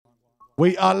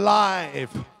We are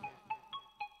live.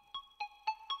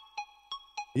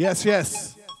 Yes,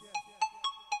 yes.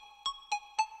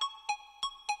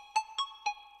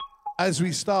 As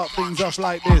we start things off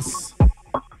like this.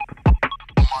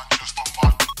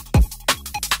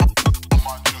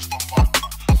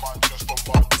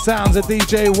 Sounds of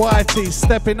DJ Whitey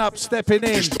stepping up, stepping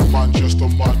in. Just a man, turn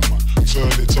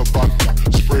it to banter.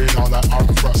 Spraying out that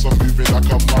anthrax, I'm moving like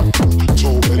a man.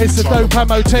 It's the Dope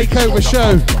Ammo Takeover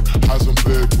show. Hasn't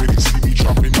bird really see me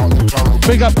trapping out the barrel.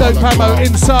 Big up Dope Ammo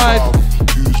inside.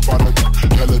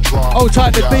 Hold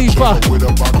tight the Beeper,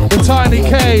 the Tiny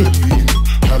K.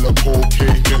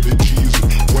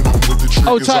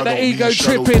 Hold tight the Ego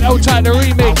Tripping, hold tight the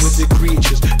remix.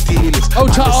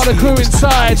 Hold tight all the crew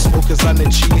inside.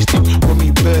 When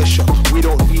we burst up, we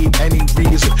don't need any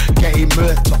reason. Getting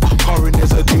murked up,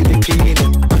 coroners are doing the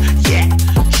cleaning. Yeah,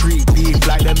 street beef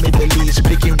like the Middle East.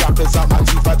 Picking rappers out my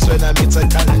teeth, I turn them into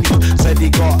talent. Said he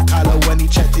got color when he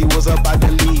checked he was a bag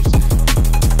of leaves.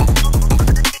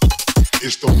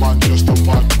 It's the man, just a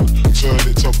man. Turn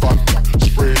it to banter.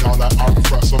 Spraying out that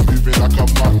anthrax, I'm moving like a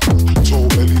man. Tall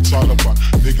belly Taliban,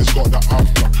 niggas got the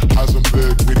after. Hasn't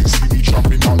bird really see me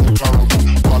trapping out the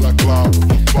caravan. Balaclava,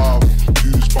 Bob,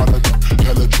 use Balaga,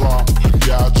 hella drama.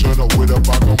 Yeah, I turn up with a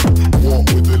bag of walk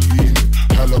with the lean.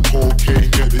 Hella cocaine,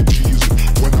 get the G's.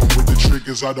 When I'm with the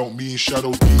triggers, I don't mean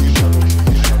shadow D.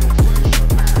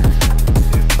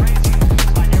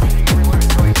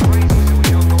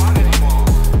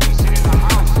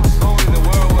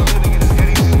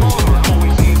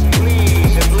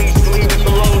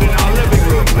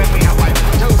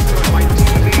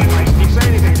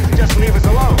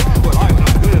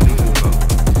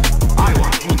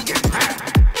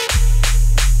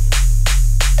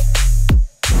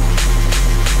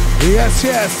 Yes,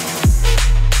 yes.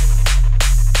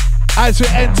 As we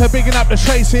enter, bigging up the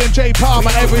Tracy and J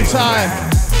Palmer every time.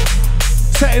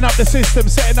 Setting up the system,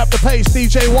 setting up the pace.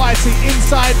 DJ Whitey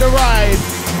inside the ride.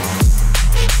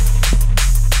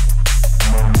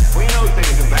 We know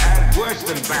things are bad, worse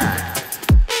than bad.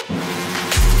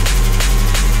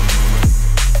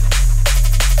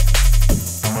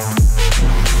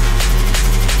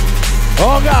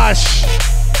 Oh gosh.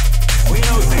 We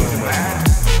know things are bad.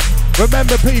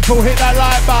 Remember people, hit that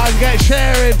like button, get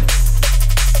sharing.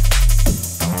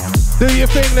 Do your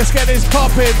thing, let's get this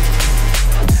popping.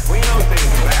 We know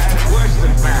things are bad, worse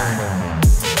than bad.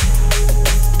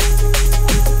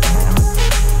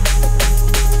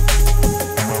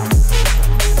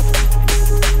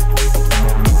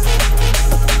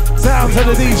 Sounds of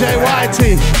the DJ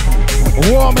Whitey.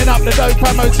 Warming up the Dope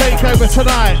Ammo Takeover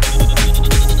tonight.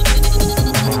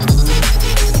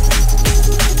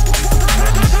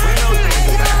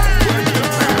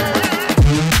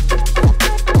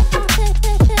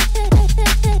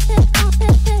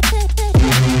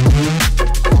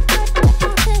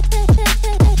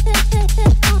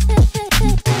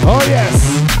 Oh yes.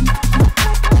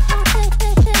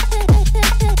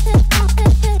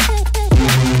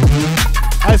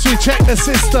 As we check the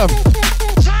system.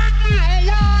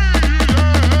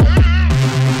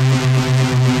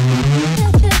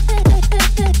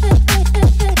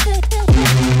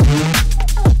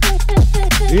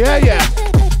 Yeah, yeah.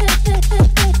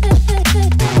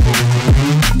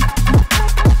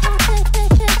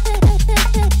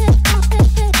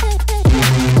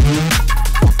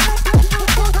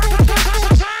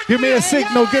 Give me a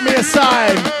signal, give me a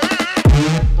sign.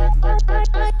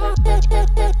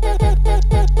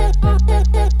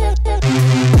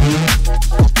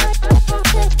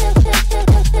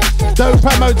 Dope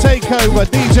Ammo Takeover,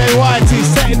 DJ Whitey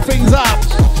setting things up.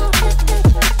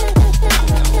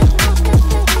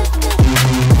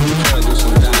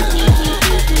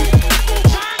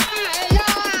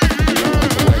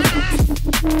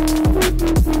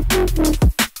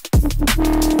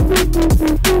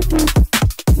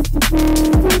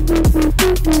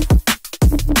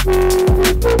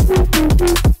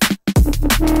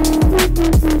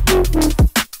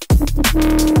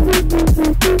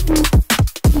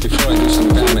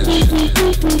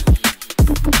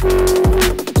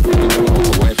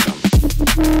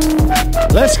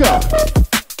 Let's go.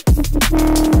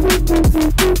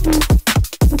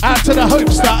 Out to the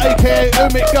Hopestar, aka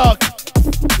Umit Gok.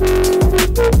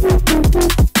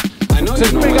 To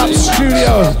big up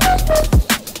studio.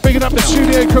 Bigging up the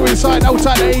studio crew inside. Hold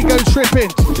tight the Ego Tripping.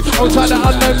 Hold tight the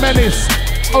Unknown Menace.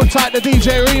 Hold tight the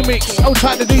DJ Remix. Hold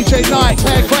tight the DJ Night.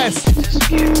 Hair Quest.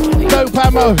 Dope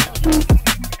Ammo.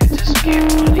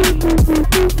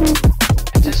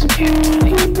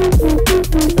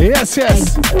 Yes,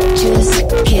 yes. Just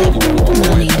get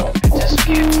money.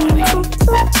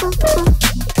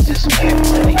 Just get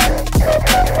money.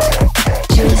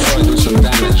 Before I do some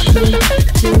damage.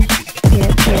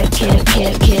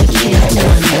 Get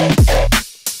money.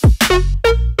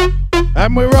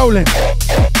 And we're rolling.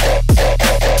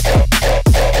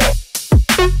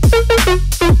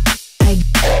 I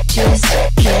just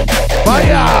get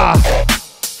Fire!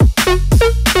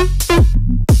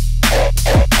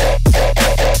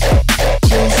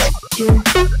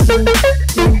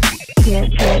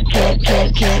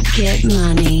 Get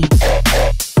money.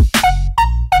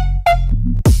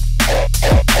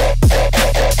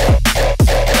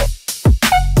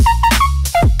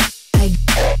 I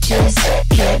just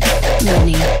get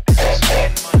money.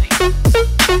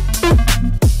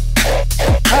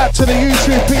 Out to the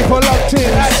YouTube people locked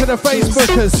in, out to the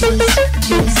Facebookers,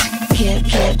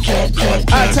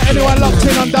 out to anyone locked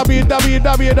in on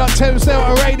www.Thames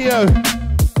Radio,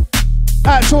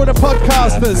 out to all the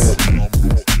podcasters.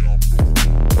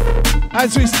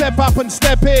 As we step up and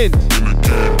step in.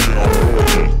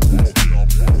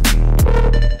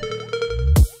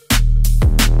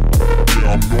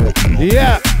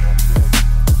 Yeah.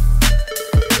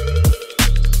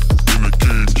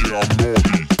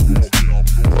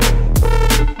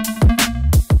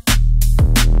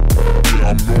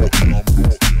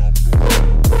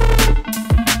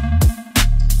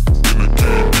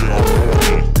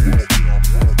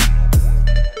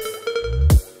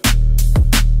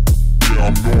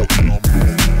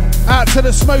 Out to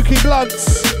the Smoky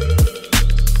Blunts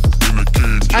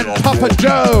and Papa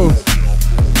Joe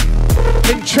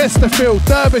in Chesterfield,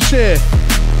 Derbyshire.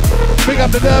 Big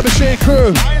up the Derbyshire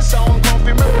crew.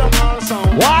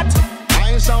 What?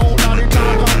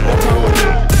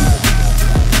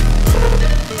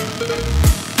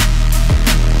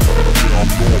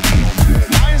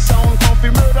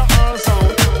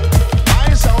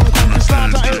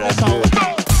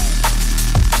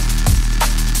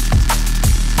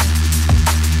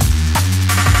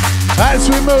 As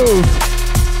we move.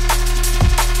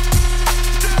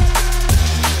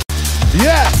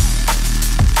 Yeah.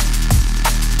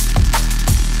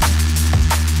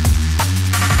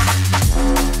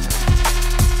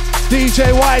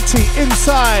 DJ Whitey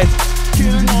inside.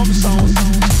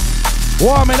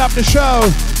 Warming up the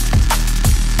show.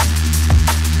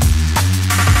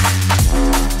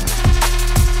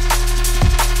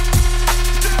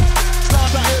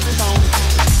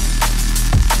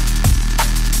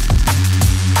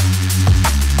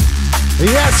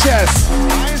 Yes, yes.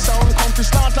 My sound come to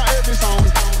start a every sound.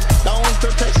 Down to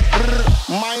text.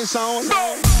 My sound.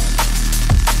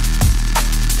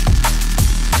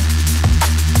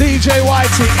 DJ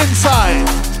Whitey inside.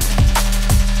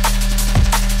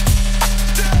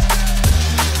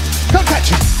 Come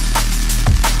catch it.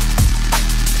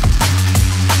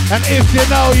 And if you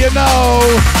know, you know.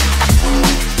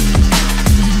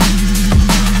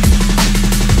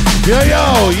 Yo,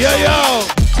 yo, yo, yo.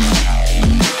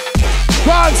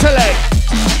 Grand select.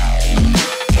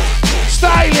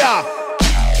 Style ya.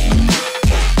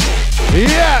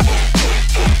 Yeah.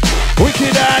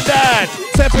 Wicked and that.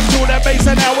 Step into the bass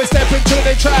and now we step into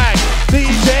the track.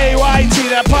 DJ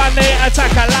Whitey, the pony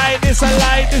attack. A light, this a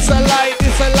light, this a light,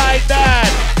 this a light that.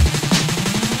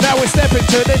 Now we step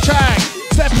into the track.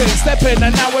 Stepping,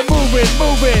 and now we're moving.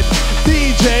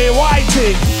 DJ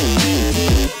Whitey.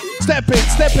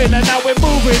 Stepping, and now we're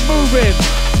moving.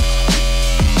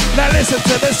 Now listen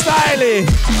to the styling.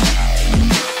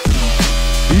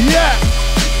 Yeah.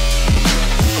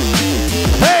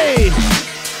 Hey.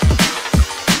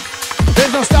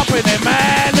 There's no stopping it,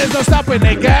 man. There's no stopping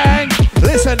it, gang.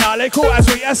 Listen now, they call as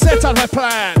we set up a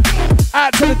plan.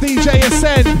 Out to the DJ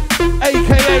Ascend,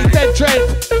 aka Dead Dread.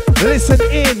 Listen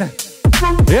in.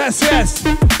 Yes, yes.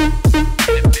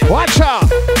 Watch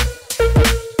out.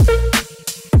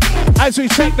 As we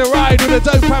take the ride with a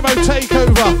dope ammo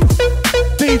takeover.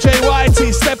 DJ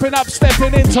Whitey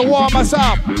stepping in to warm us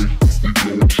up.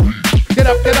 Get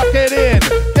up, get in.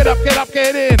 Get up,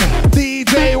 get in.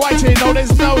 DJ Whitey, no,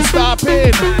 there's no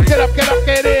stopping. Get up,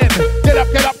 get in. Get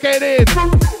up, get in.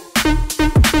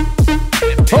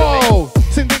 Oh,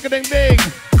 sing ding ding ding.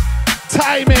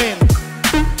 Timing.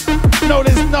 No,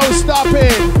 there's no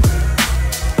stopping.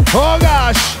 Oh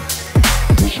gosh.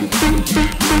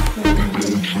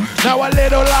 Now a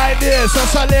little like this,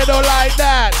 just a little like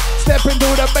that. Step into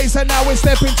the bass and now we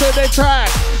step into the track.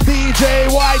 DJ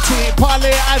Whitey,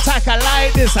 Polly attack. I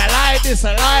like this, I like this,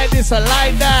 I like this, I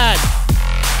like that.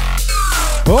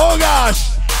 Oh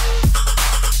gosh.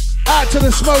 Out to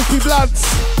the Smoky Blunts.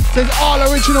 There's all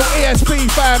original ESP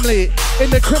family in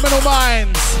the Criminal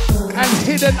Minds and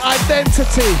Hidden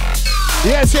Identity.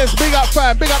 Yes, yes, big up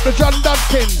fam, big up the John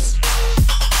Dudkins.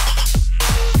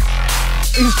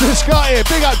 He's just got here.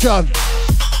 Big up, John.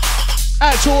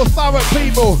 Actual Thurrock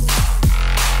people.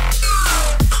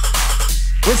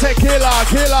 We say killer,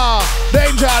 killer,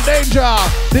 danger, danger.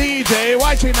 DJ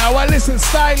Whitey now, well listen,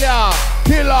 style ya.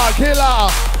 Killer, killer,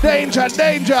 danger,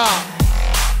 danger.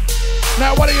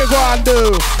 Now what are you going to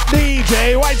do?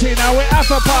 DJ Whitey now, we have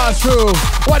to pass through.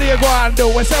 What are you going to do?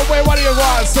 We say, wait, what are you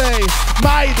going to say?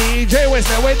 My DJ, we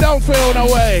say, we don't feel no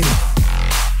way.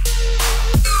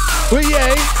 We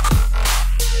ain't.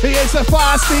 He is a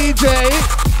fast DJ.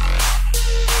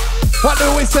 What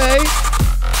do we say?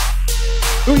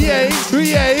 Ooh yay, ooh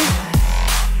yay.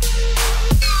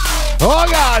 Oh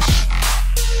gosh.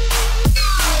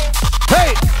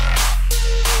 Hey.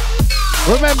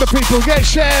 Remember people, get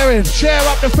sharing. Share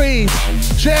up the feed.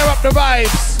 Share up the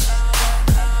vibes.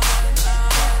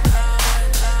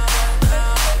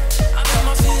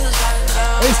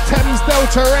 It's Thames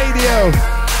Delta Radio.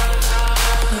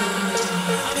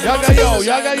 Yaga yo,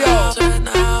 yaga yo.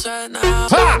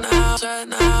 Ha!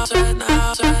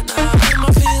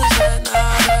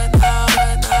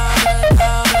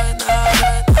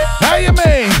 How you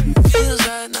mean?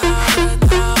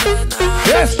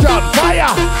 Yes, John,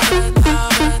 fire!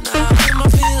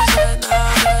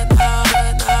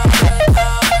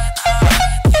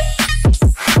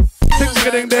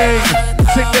 Sing ding ding,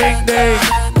 sing ding ding.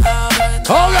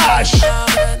 Oh gosh!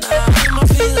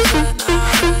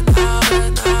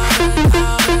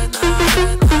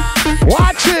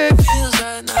 Watch it!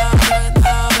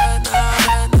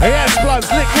 Yes, bloods,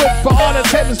 liquid for all the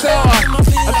Thames Delta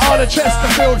and all the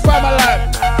Chesterfield family.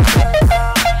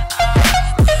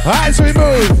 As we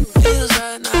move.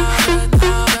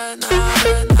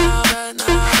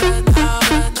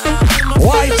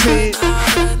 Whitey.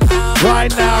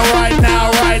 Right now, right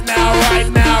now, right now, right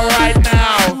now, right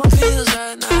now.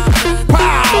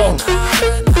 Pow!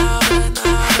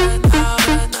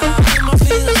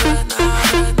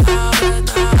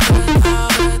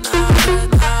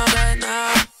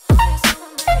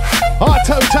 Our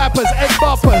toe tappers, egg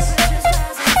boppers.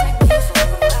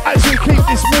 As we keep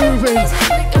this moving,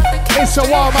 it's a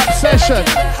warm-up session.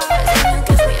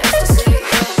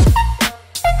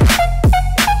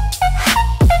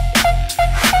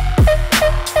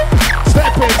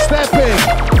 Step in, step in.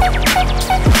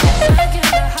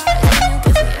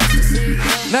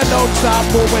 Now don't stop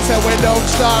moving, so we don't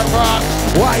start rock.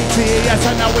 Whitey, yes,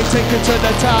 and now we take it to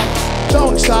the top.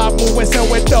 Don't stop moving, so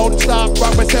we don't stop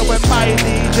rock. We say we're my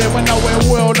DJ, we know we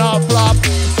will not flop.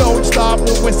 Don't stop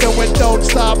moving, so we don't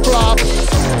stop flop.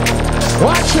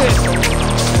 Watch it.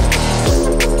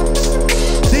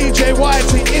 DJ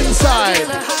Whitey inside.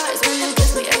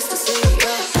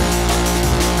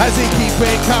 As he keep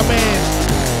it coming.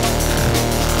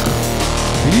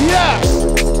 Yeah.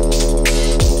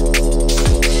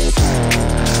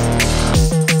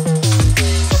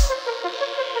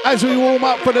 As we warm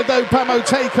up for the Dopamo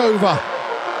Takeover.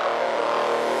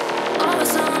 Oh,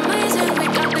 it's so amazing, we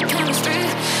got the chemistry.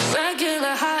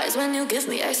 Regular highs when you give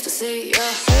me ecstasy,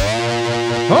 yeah.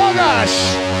 Oh gosh!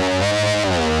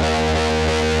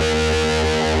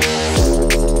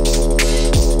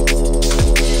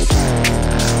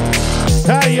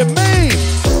 How you mean?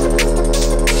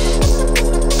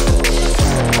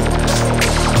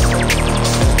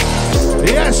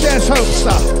 Yes, yes,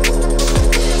 Hopester.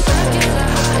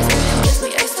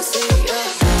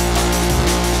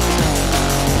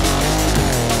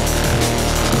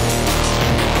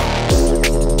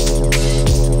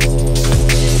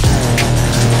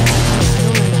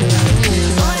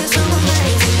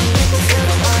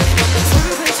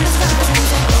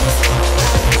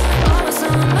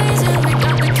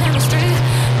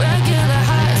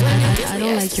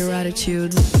 Your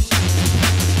attitude.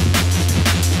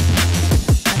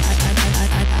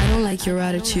 I don't like your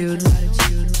attitude.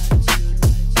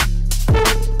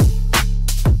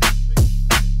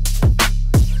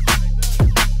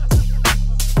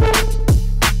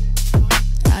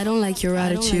 I don't like your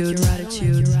attitude.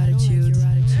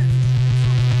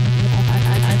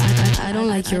 I don't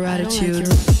like your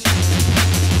attitude.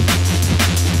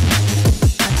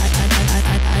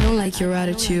 I don't like your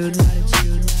attitude.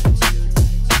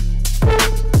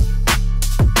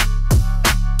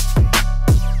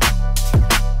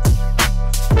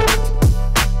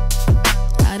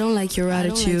 I don't like your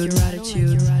attitude.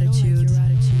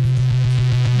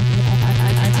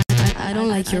 I don't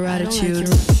like your attitude.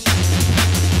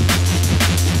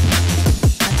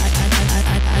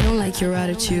 I don't like your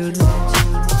attitude.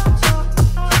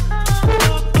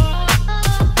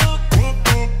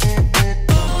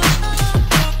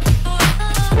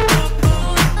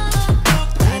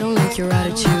 I don't like your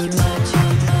attitude.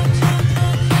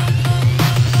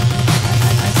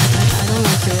 I don't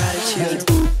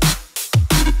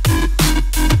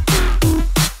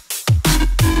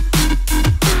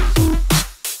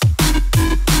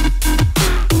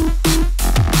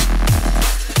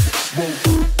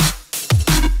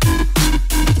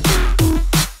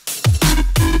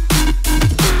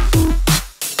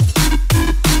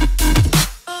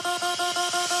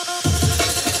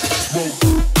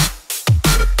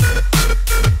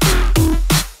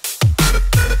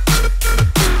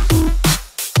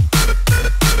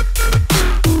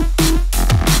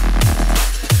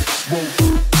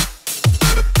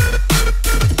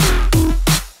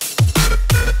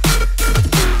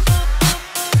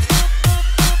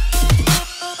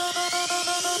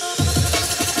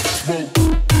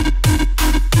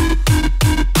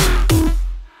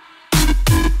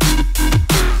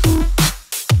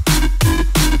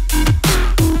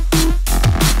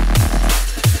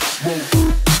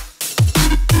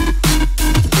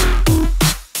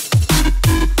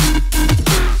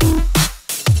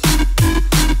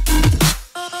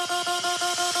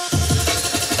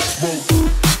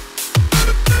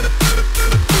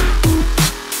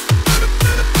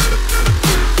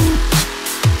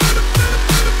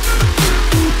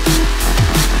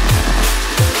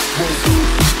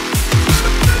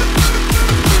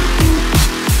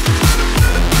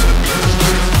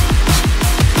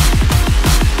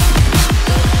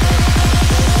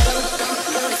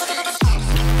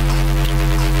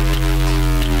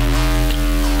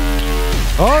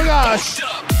Oh gosh.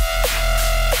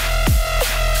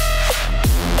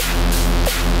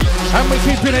 And we're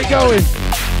keeping it going.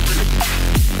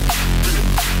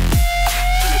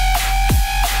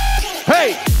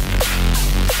 Hey!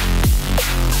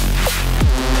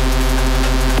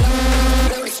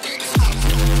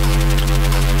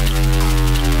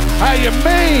 How you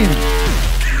mean?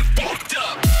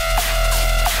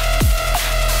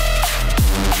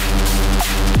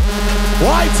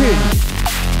 Whitey!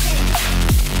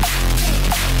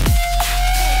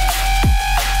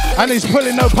 And he's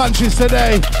pulling no punches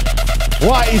today.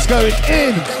 Whitey's going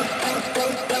in.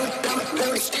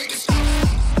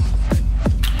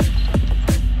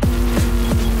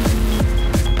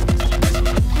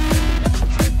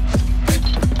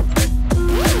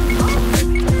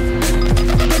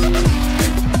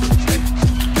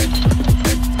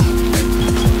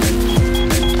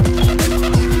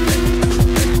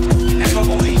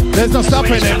 There's no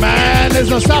stopping it, man. There's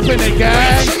no stopping it,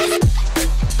 gang.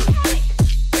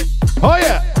 Oh,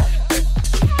 yeah.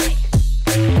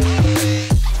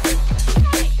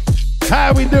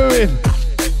 How we doing?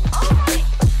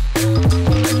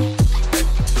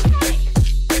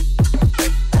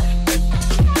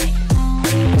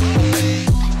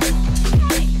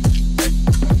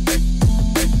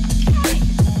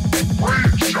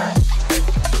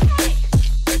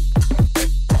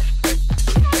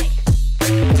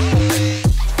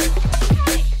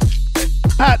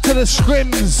 The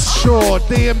Scrims Shore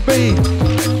D&B,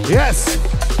 yes,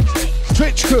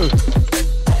 Twitch crew,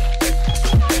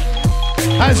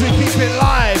 as we keep it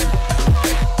live.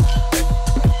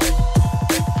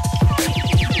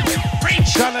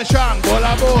 Shana Shang,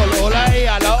 Bola Bol, Ola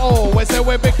Ala O. We say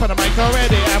we're big for the mic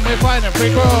already, and we're finding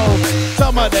free growth.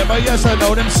 Some of them are yes I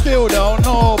know, them still don't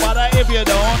know. But if you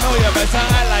don't know, you better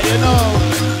act like you know.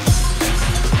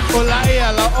 Ola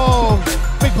Ala O.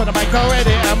 Big for the mic already,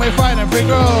 and we're finding free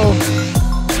growth.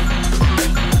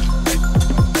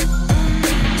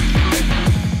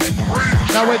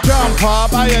 Now we jump up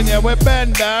high and yeah, we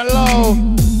bend down low.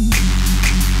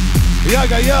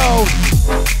 Yaga yo.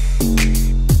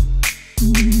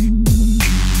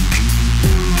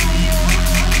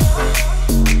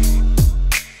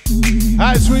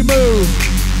 As we move.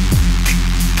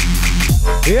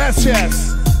 Yes,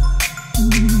 yes.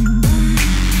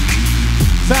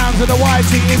 Sounds of the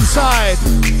whitey inside.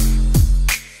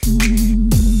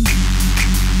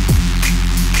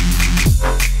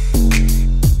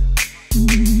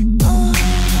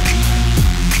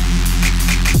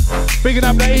 Bigging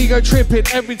up the ego tripping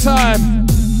every time.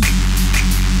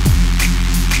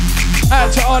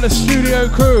 Out to all the studio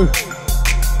crew.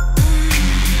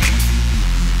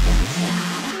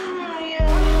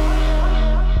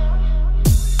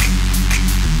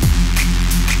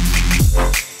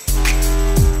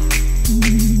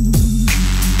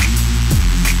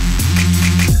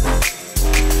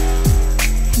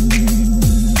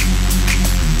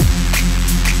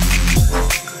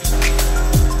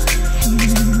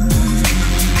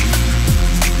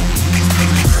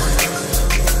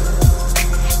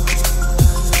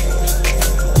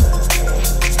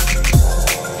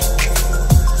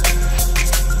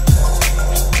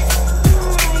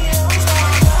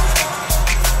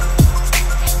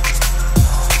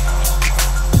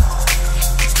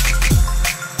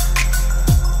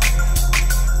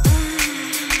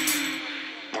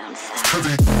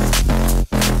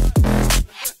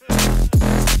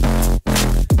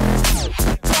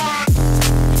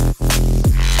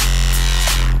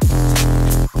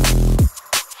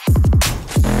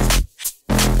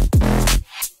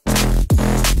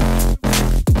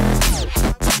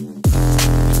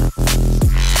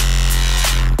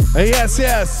 Yes,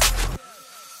 yes.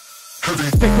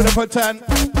 Kick with a button,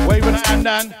 waving a hand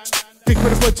down. Kick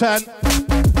with a button.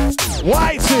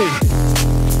 Whitey.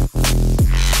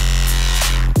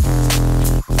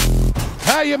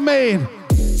 How you mean?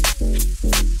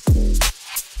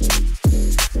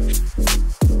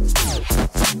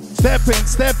 Step in,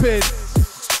 step in.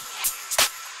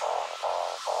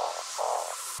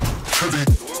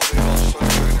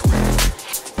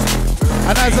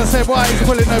 And as I said, why he's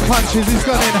pulling no punches, he's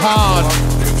gone in hard.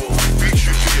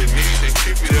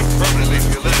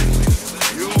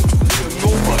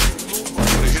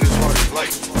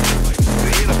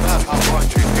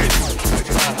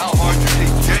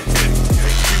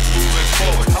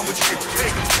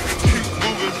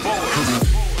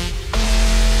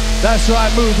 That's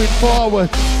right, moving forward.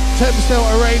 Thames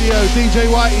Delta Radio, DJ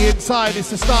Whitey inside. It's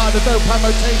the start of the Dope Ammo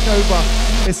Takeover.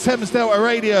 It's Thames Delta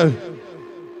Radio.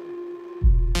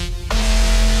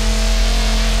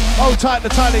 Hold tight the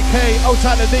Tiny K, hold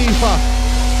tight the Deeper.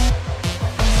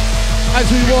 As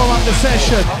we warm up the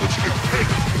session.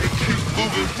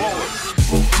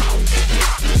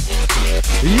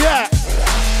 Yeah.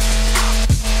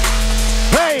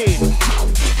 Hey.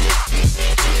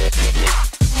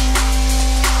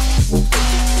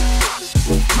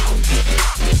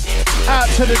 Out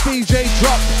to the DJ,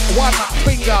 drop one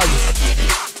fingers.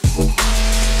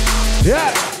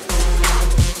 Yeah.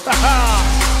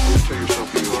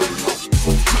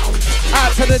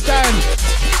 Out to the Dan,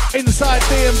 inside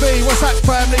D&B. What's that,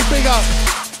 family? Big up.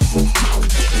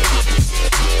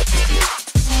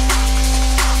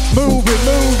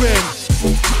 Moving.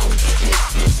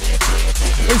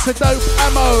 It's the Dope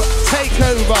Ammo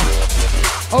Takeover.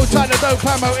 Hold tight, the Dope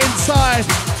Ammo inside.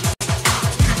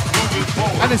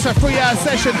 And it's a 3-hour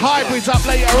session. Hybrids up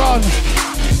later on.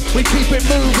 We keep it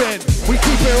moving. We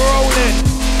keep it rolling.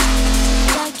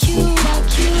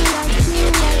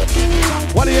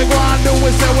 What are you going to do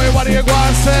with the way? What are you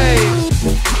going to say?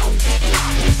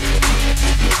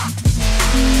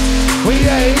 We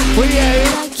ain't.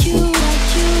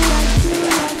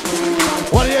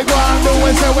 What are you going to do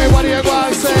with the way? What are you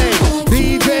going to say?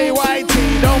 DJ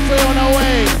Whitey, don't feel no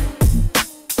way.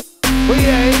 We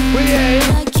ain't.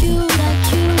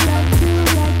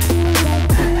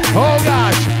 Oh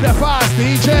gosh, the fast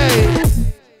DJ.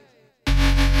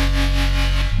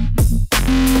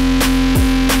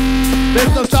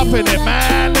 There's no stopping it,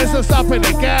 man. There's no stopping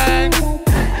it, gang.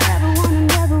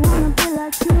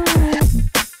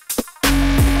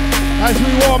 As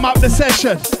we warm up the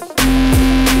session.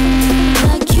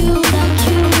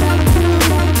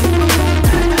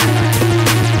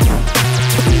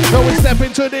 So we step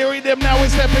into the rhythm, now we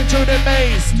step into the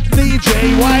bass.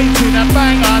 DJ Whitey and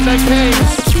bang on the case.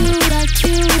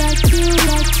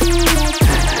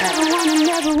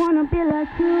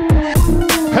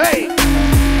 Hey!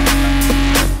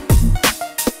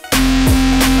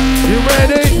 You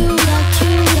ready?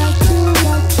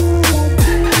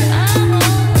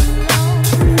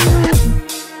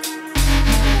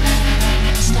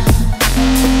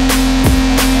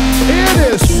 Here it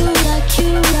is.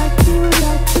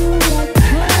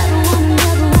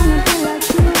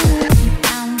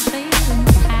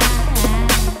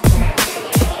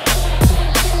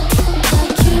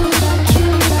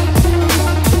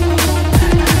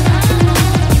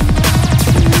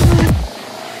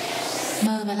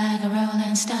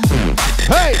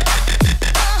 Hey!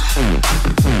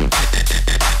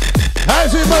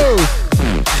 As we move.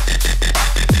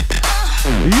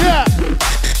 Yeah!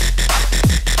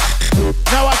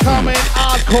 Now I come in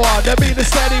hardcore, the beat is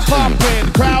steady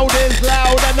pumping. Crowd is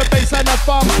loud and the bass and the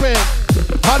thumping.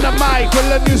 On the mic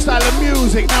with a new style of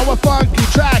music. Now a funky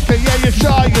tracker, yeah, you're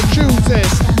sure you choose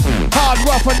this. Hard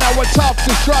rough and now a top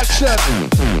destruction.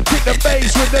 Kick the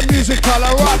bass with the musical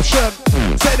eruption.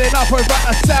 Setting up with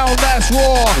a sound that's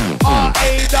raw.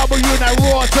 R-A-W, now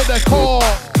raw to the core.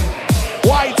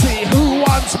 Whitey, who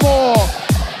wants more?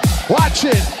 Watch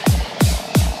it.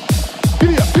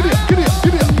 Giddy up, giddy up, giddy up,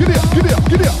 giddy up, giddy up, giddy up,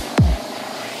 giddy up.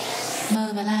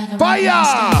 Fire!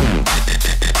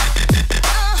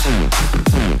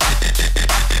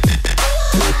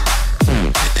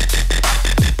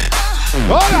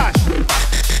 Oh gosh!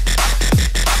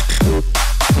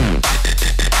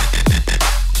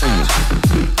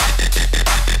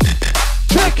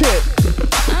 Check it!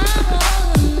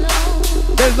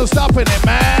 There's no stopping it,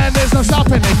 man. There's no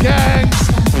stopping it, gang.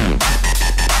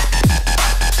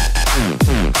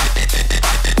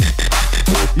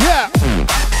 Yeah!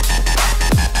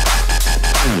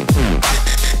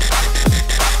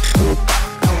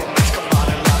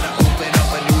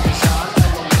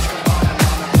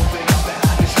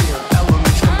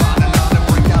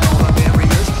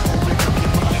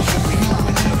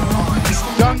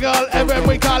 Jungle Heaven,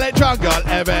 we call it Jungle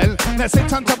Heaven. Now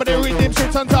sit on top of the rhythm,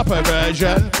 sit on top of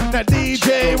version. Now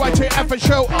DJ, watch it and for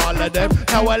show all of them.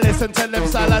 Now I listen to them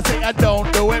style, I say I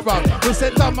don't do it wrong. We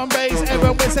said drum and bass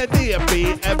Heaven, we said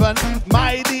D&B Heaven.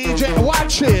 My DJ,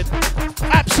 watch it.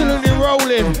 Absolutely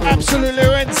rolling, absolutely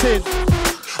rinsing.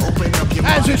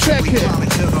 As we check it.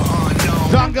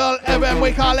 Jungle Heaven,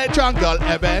 we call it Jungle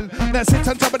Heaven. Now sit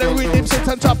on top of the rhythm, sit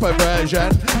on top of version.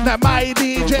 Now my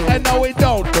DJ, and no we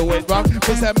don't do it wrong.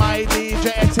 We say my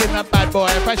DJ, it's in a bad boy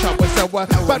fashion. We say bad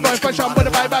boy fashion with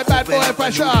a bad boy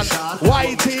fashion.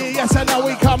 Whitey, yes I know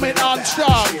we coming on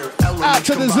strong. Out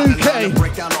to the Zuki.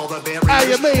 How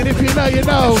you mean? If you know, you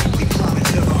know.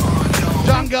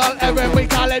 Jungle Heaven, we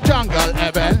call it Jungle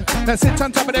Heaven. Now sit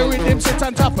on top of the rhythm, sit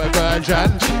on top of version.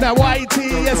 Now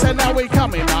Whitey, yes and now we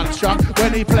coming on strong.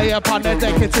 When he play upon the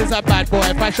deck, it is a bad boy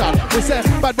fashion. We say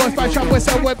bad boy fashion, we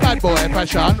say we're bad boy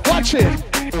fashion. Watch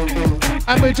it.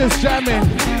 and we're just jamming.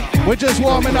 We're just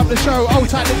warming up the show. Old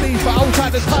tight the D for old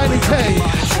tight the Tiny K.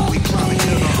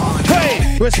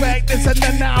 Hey, respect this and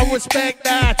then now respect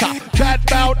that. Chat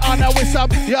bout honor with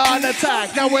some yarn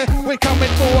attack. Now we're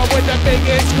coming forward with the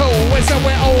biggest cool. We're so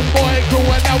we're old boy crew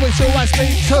and now we're sure I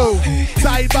speak too.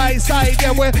 Side by side,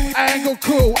 yeah, we're angle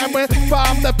crew and we're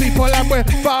farm the people and we're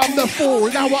farm the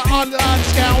fool. Now we're online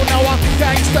scout, now we're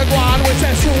gangster guan. We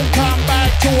say soon come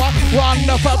back to a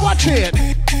wonderful. Watch it.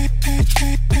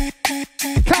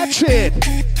 Catch it.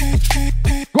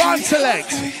 Go on,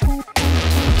 select.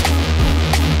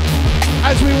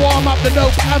 As we warm up the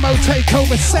Dope Ammo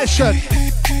Takeover session.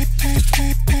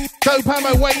 Dope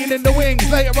Ammo waiting in the wings.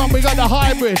 Later on we got the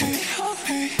hybrid.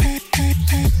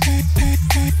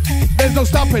 There's no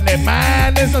stopping it,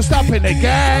 man. There's no stopping it,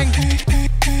 gang.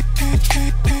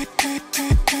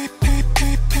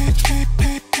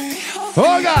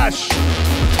 Oh gosh.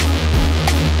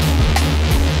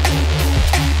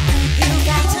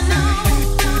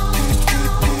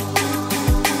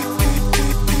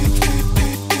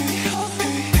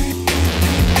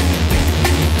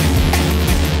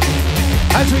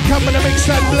 As we come in a mix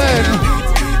and blend.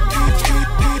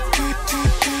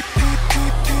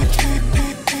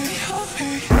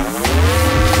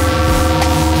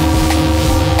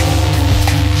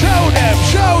 Show them,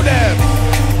 show them.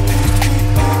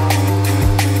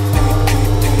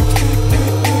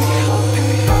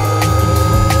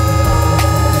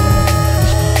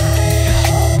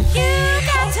 You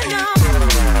got to know.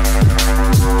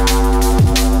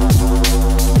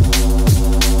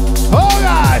 Oh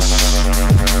gosh.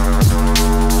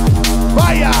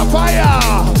 Fire, fire!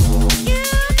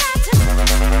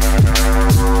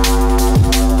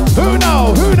 Who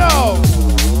know? Who know?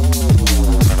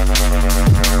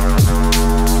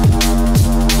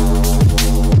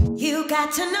 You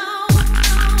got to know.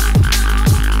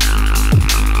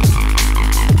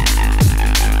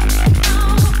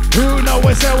 Who know?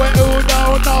 We say we who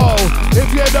don't know.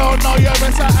 If you don't know, you're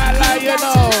Mr. Ally, you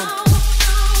know.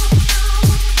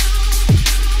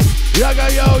 Yo,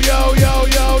 yo, yo,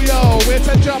 yo, yo. It's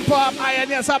a jump up, I and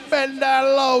yes, I bend down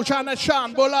low. Tryna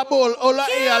shine, bulla bull, ola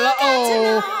la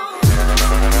oh.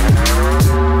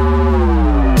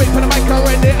 Big for the mic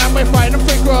already, and we're fighting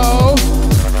free grow.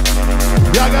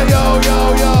 Yo, yo,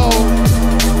 yo, yo.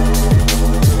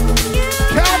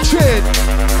 Catch it.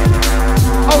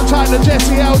 Hold tight to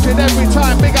Jesse Eldred every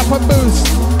time. Big up a boost.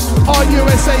 All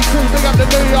USA crew, big up the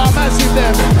New York Massive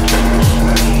them.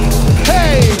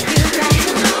 Hey.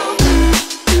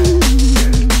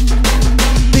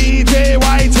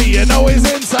 You know he's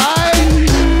inside.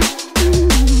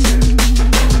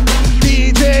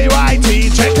 DJ YT,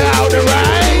 check out the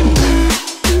ride.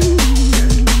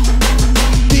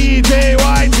 DJ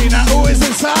YT, now who is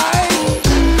inside?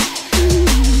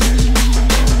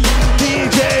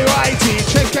 DJ YT,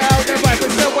 check out the ride.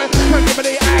 Come give me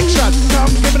the action,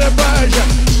 come give me the version.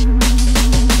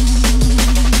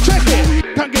 Check it,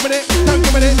 come give me it, come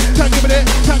give me it, come give me it,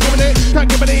 come give me it, come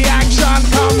give me the action,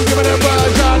 come give me the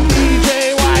version.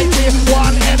 DJ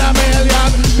one in a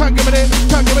million. Can't give me it,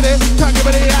 can't give me it, can't give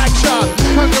me the action.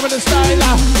 Can't give me the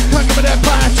style, can't give me the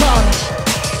pattern.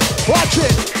 Watch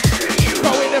it.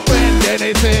 Go with a friend,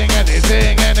 anything,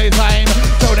 anything, anytime.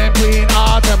 So them clean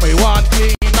art and we want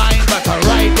clean mind. But a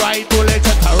right bullet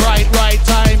at a right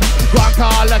time. Rock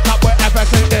all the cup with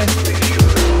everything there.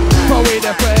 Go with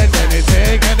a friend,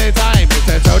 anything, anytime. It's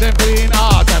a so them clean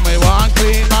art and we want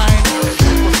clean mind.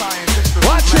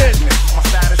 Watch it.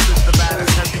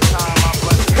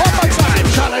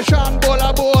 Sean,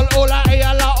 bola, bol, ola,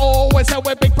 la, oh. We say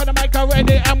we're big for the mic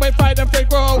already and we fight them free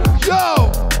grow. Yo!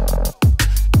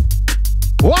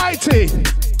 Whitey!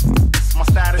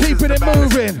 Keeping it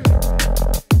moving.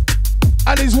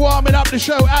 And he's warming up the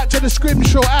show. Out to the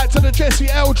Scrimshaw, out to the Jesse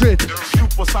Eldred,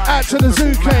 out to the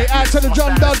Zuke, out to the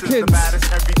John Dodkins,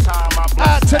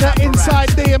 out to the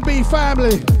Inside D&B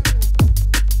family.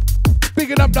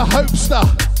 Bigging up the Hopester.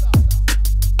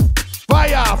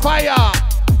 Fire, fire!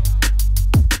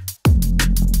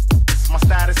 My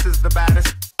status is the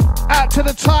baddest. Out to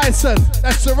the Tyson,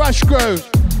 that's the Rush Grove.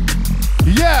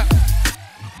 Yeah.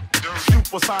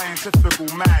 Super scientific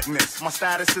madness. My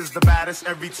status is the baddest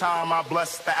every time I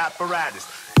bless the apparatus.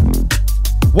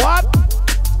 What?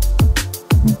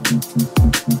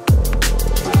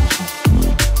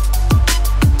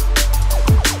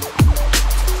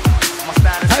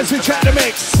 As we check the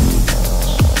mix.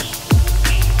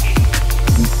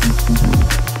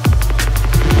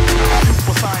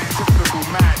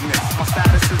 Madness. My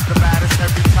status is the baddest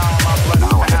every time I bless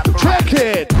the apparatus. Check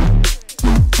it.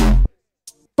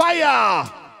 Fire.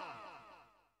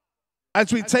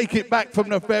 As we take it back from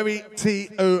the very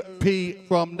T.O.P.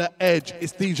 from the edge,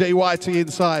 it's DJ YT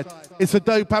inside. It's a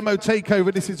Dope Ammo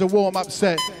takeover. This is a warm-up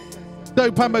set.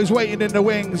 Dope Ammo's waiting in the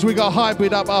wings. We got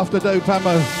Hybrid up after Dope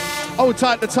Ammo. Hold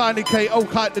tight the Tiny K, hold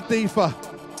tight the Deefa.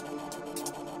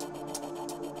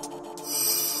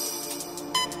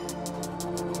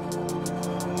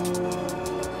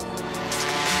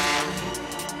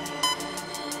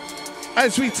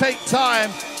 As we take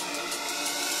time.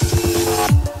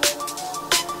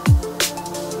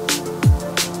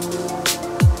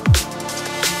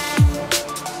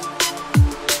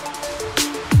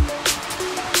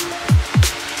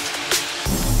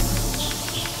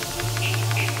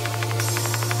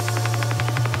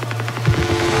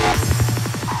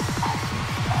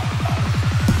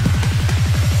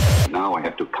 Now I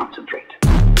have to concentrate.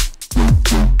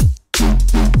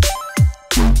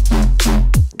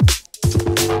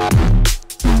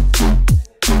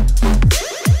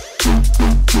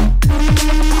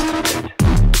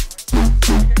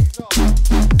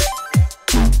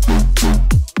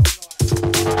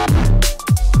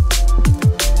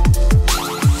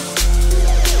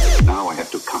 Now I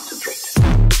have to concentrate.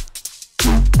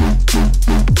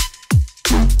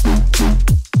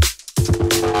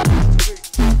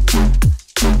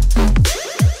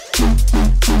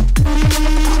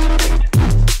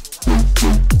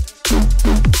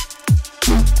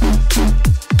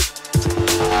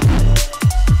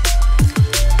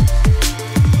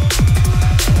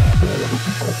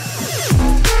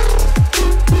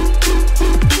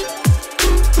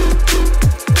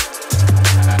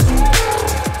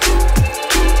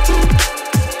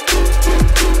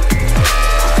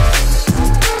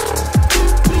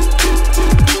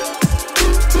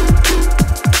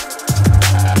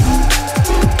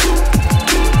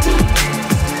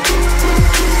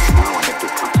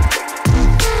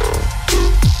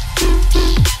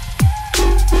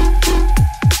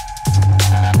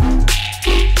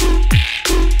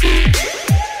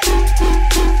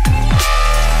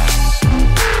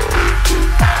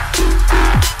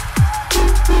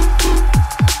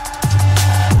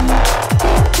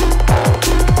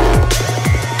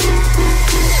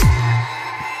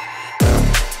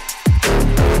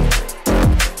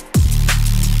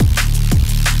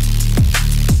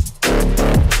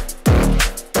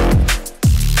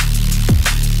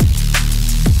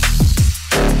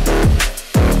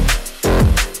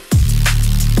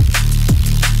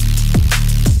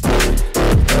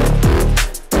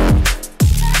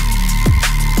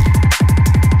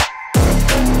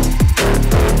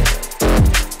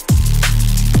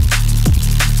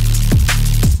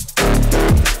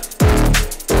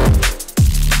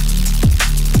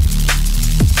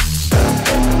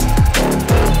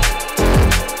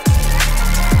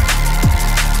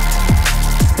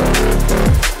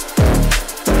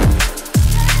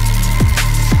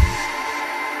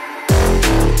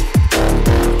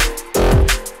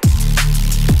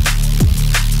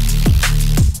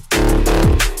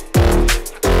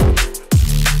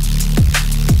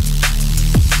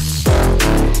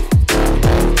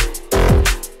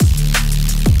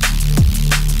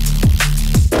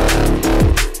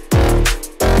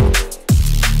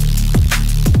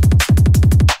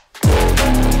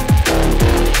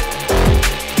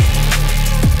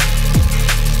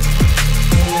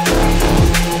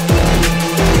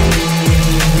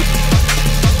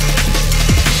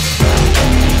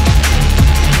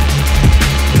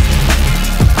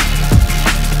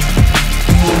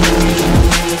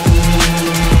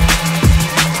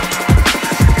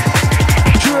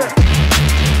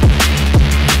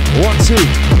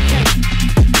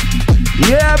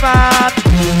 Yeah, man.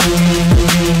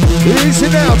 Easy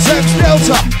now, Thames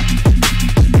Delta.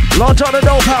 Launch on the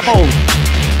dope ammo.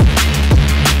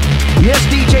 Yes,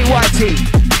 DJ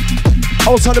YT.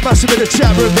 Also the massive in the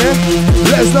chat room there.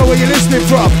 Let us know where you're listening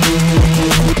from.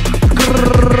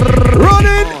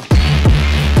 Running.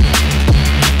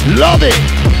 Love it.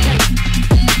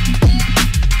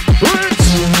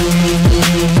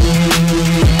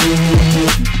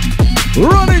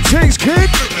 Running things, kid.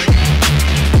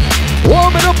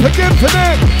 Warming up again for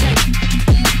them.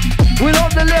 We're on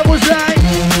the levels line.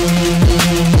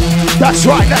 That's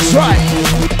right, that's right.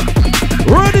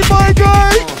 Ready, my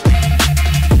guy?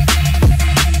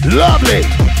 Lovely.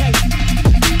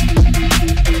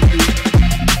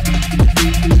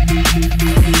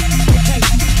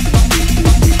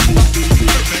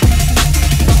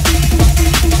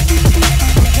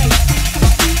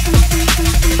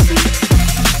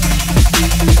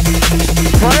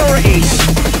 Priorities.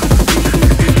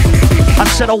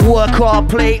 Said I work hard,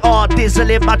 play hard, diesel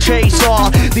in my chaser.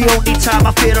 The only time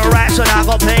I feel alright when I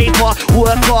got paper.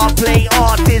 Work hard, play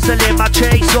hard, diesel in my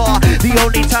chaser. The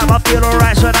only time I feel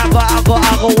alright when I got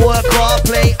work hard,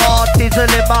 play hard, diesel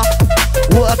in my.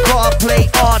 Work hard, play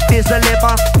hard, diesel in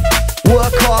my.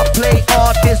 Work hard, play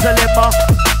hard, diesel in my.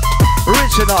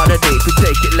 Rich and hard and deep, we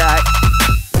take it like.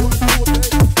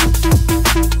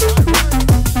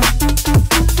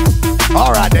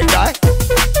 Alright then, guy.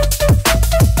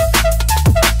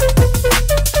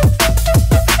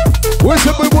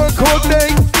 Listen, we work all day,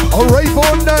 I rave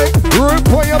all night. Root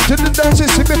boy up to the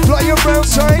dances, see me fly around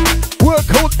sight. Work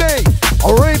all day,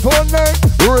 I rave all night.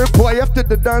 Root boy up to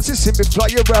the dances, see me fly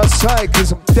around sight.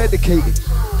 Cause I'm dedicated.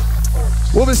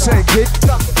 What we saying, kid?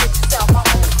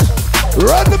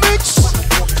 Run the mix.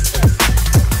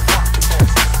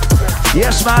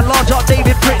 Yes, man, large up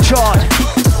David Pritchard.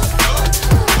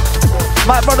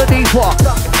 My brother Deepa.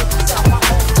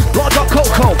 Large up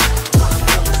Coco.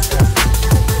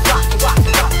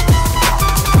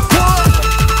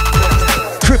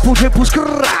 Triple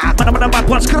skrrrah, man,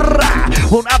 one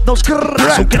skrrrah. Won't have no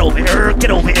skrrrah, so get over here, get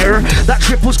over here. That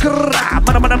triple skrrrah,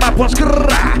 man, one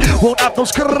skrrrah. Won't have no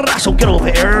skrrrah, so get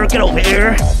over here, get over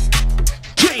here.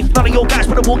 Chief, none of your guys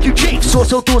wanna walk you chief. So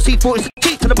dorsey for his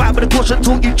teeth to the back with a caution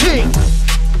talk you chief.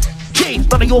 Chief,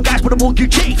 none of your guys wanna walk you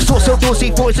chief. So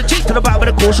dorsey for his teeth to the back with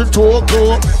a caution talk.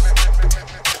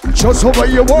 Just the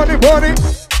way you want it, want it.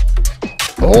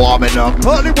 Warming up,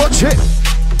 honey, watch it.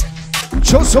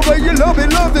 Just the way you love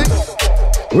it, love it.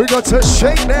 We got to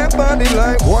shake that body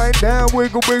like wind down,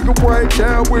 wiggle, wiggle, wind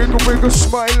down, wiggle, wiggle,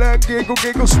 smile and giggle,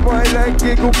 giggle, smile and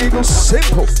giggle, giggle.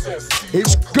 Simple.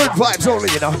 It's good vibes only,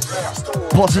 you know.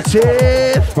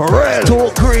 Positive, for real.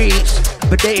 Talk greens,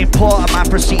 but they ain't part of my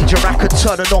procedure. I could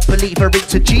turn a non-believer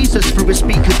into Jesus through a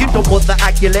speaker. You don't want the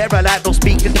Aguilera, like no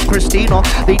speaking to Christina.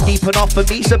 They deep enough for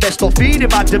me, so best off feeding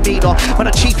my demeanor. When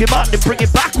I cheap him up, then bring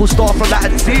it back, we'll start from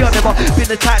Latin sea. I've never been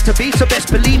the type to be, so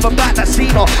best believe I'm back that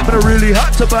scene. But I really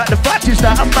had to, but the fact is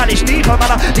that I'm managed deeper.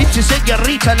 Man, I live to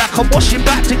senorita like I'm washing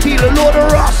back tequila, Lord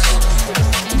of Ross.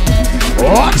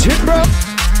 Watch it, bro.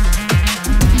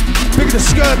 Big up the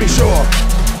skirmish, sure.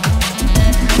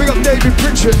 Big up David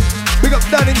Pritchard. Big up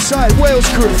down inside Wales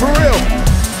crew, for real.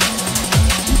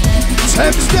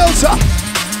 Thames Delta.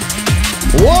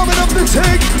 Warming up the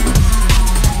tank.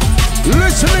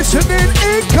 Listen in,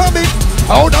 incoming.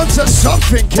 Hold on to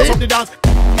something, kid.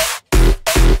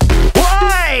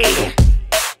 Why?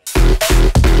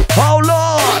 Oh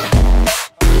Lord.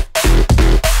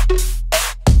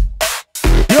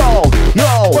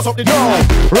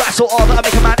 Right, so all that I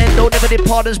make a man end, don't never did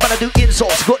pardons, man I do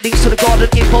insults. Got links to the garden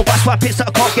info, that's why I piss that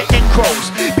I can't get encros.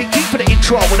 Big deep for the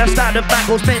intro, when I stand up, man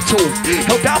goes mental.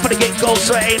 Held down for the get-go,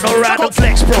 so it ain't no random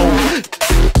flex, bro.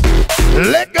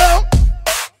 Let go.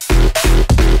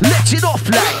 Let it off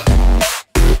like.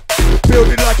 Build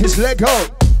it like it's Lego.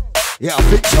 Yeah, I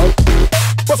think so.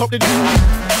 Bust up the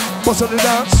dance. Bust up the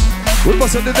dance. We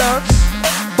bust up the dance.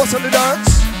 Bust up the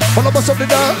dance. Wanna bust up the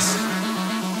dance?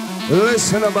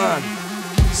 Listen, man.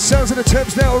 Sounds of the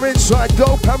Thames now are inside.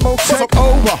 Dope ammo take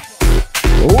over.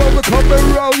 Overcome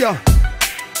and roll ya.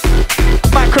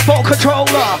 Microphone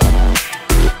controller.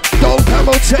 Dope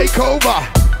ammo take over.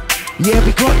 Yeah,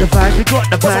 we got the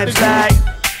vibes like.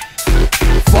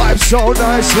 Vibes so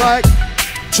nice like.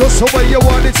 Just the way you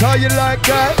want it, how you like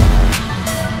that.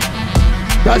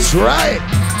 That's right.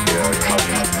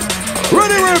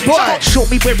 Ready, ready, boy. Show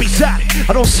me where he's at.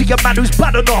 I don't see a man who's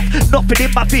bad enough. Nothing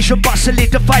in my vision but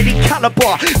solidified in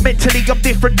caliber. Mentally I'm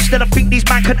different. Still I think these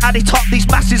man can add it up. These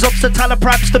masses of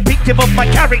Satalaprams depictive of my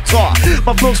character.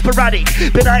 My flow's sporadic,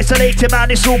 been isolated,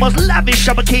 man. It's almost lavish.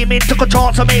 I came in, took a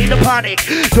chance, I made a panic.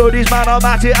 So these man are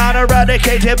at it and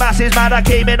eradicated masses, man. I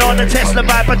came in on the Tesla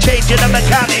vibe by changing the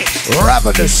mechanics.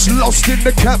 Ravenous, lost in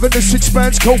the cavernous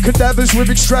expanse. Cold cadavers with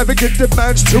extravagant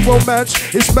demands to romance.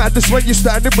 It's madness when you're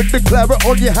standing with the claret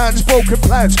on your hands, broken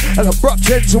plans. An abrupt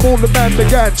end to all the man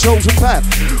began. Chosen path,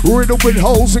 riddled with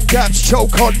holes and gaps.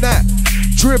 Choke on that.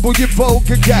 Dribble your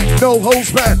vulgar gag, no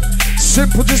holes, man.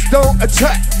 Simple, just don't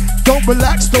attack. Don't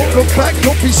relax, don't look back,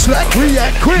 don't be slack,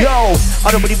 react quick. Yo,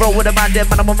 I don't really roll with a man then,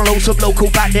 man, I'm on the low, some local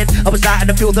back then. I was out in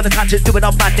the field on a tangent, doing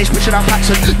up madness, pushing out packs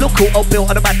and local, all built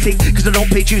on a mad thing, cause I don't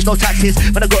pay dues, no taxes.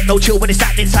 Man, I got no chill when it's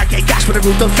acting inside, get gas when the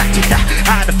roof don't tactic that.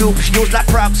 Out in the field, pushing yours like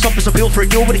pram, something's a build for a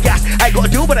deal with the gas. I ain't got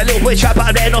a deal with a little boy chat, but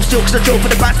I'm letting off still, cause I drove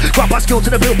for the bands. Grab my skill to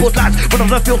the billboard lads, when I'm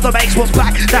on the field, the makes one's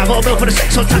back. Now I got a bill for the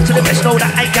sex on tap to the best, know that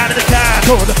I ain't down in the car.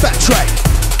 Go on the fat track.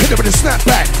 Hit it with a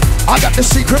snapback. I got the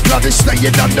secret blood is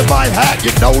staying under my hat. You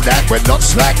know that we're not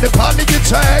slack, the party you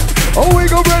tag. Oh, we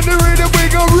go render it and we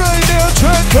go right now,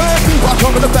 track. Walk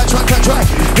over the back track.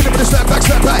 Hit it with a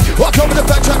snapback. Walk over the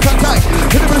back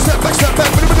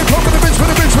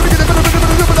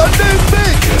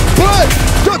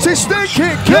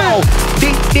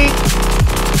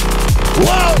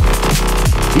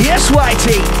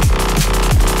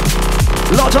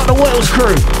Lodge on the Wales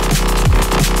crew.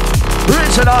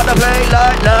 Rinsing on the play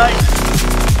like.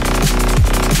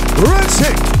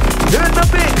 Rinsing In the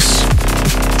mix.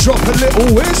 Drop a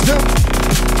little wisdom.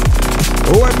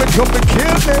 When we come to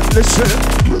kill them, listen.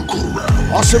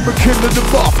 I said we're killing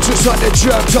them off, just like the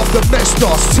germs of the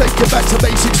mestos. Take it back to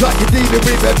basics like you're dealing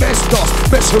with the mestos.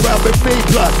 Mess around with me,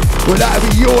 blood, well that'll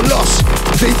be your loss.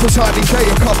 Deep as IDK,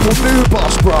 a couple new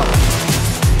boss, bro.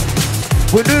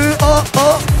 We do,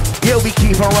 yeah, we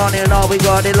keep on running, all we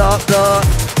got it locked up.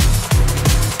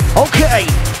 Okay.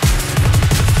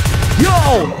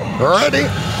 Yo. Ready?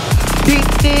 Ding,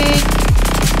 ding.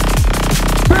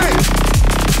 Bang.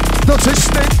 Not a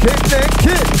snake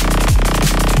kid.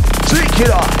 Drink it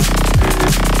on.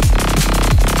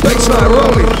 Baseline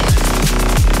rolling.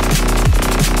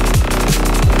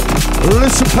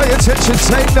 Listen, pay attention,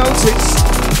 take notice.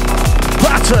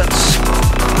 Patterns.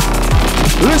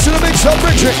 Listen to mix up,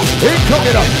 Richard.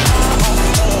 Incoming up.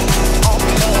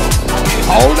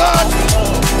 Hold on.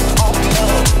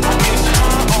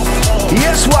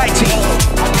 Yes, Whitey.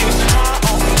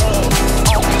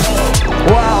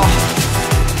 Wow.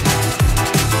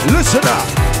 Listen up.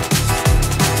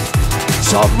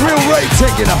 Some real rate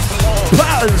taking up.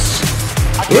 Patterns.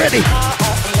 Ready?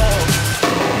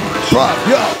 Right,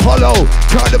 yeah, follow.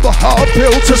 Kind of a hard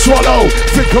pill to swallow.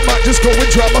 Think I might just go and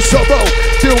drown my sorrow.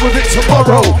 Deal with it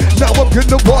tomorrow. Now I'm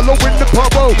gonna wallow in the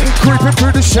burrow. Creeping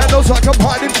through the shadows like I'm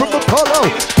hiding from Apollo.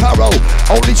 Paro,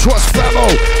 only trust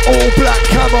famo. All black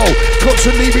camo.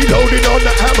 Constantly reloading on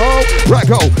the ammo.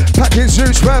 Raggo, packing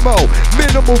Zeus Ramo.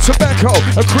 Minimal tobacco.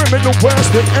 A criminal worse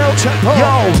than El Chapo.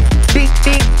 Yo, ding,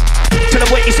 ding. Tell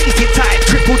them what it's eating time.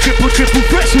 Triple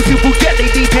threats who people get, they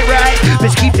deep it right.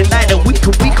 Let's keep it night and we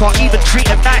can't even treat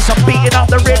him nice. I'm beating up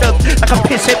the rhythm like a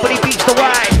pisshead, but he beats the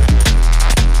wine.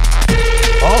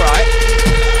 Alright.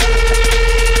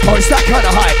 Oh, it's that kind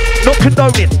of hype. Not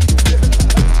condoning.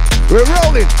 We're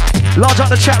rolling. Large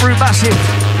up the chat room, massive.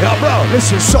 Yeah, bro,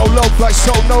 listen, so low, like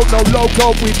so no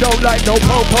logo. We don't like no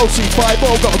po-po, C5,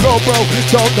 gotta go, bro.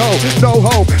 Don't know, no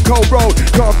home, cold road,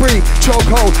 can't breathe, choke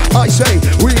hold. I say,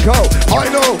 we go,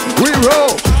 I know, we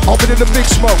roll. I've been in the big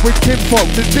smoke with kinfolk,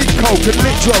 the big coke, and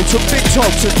lit jokes, and big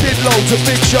talks, and did loads of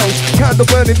big shows. Candle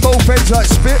burning both ends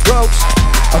like spit ropes.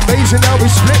 Amazing how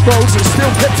we split roads and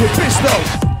still kept it pissed though.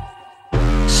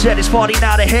 Said it's funny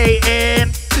now they're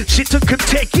hating. Shit took them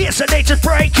 10 years and they just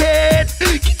breaking.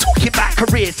 Keep talking about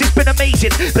careers, it's been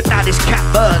amazing. But now this cat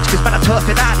burns, cause man I'm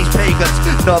turfing out these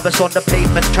pagans. Nervous on the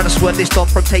pavement, trying to swerve this dog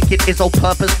from taking his old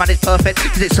purpose. Man, it's perfect,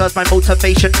 cause it serves my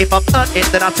motivation. If I've earned it,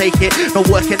 then I'll take it. No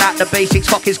working out the basics,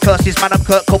 fuck his curses. Man, I'm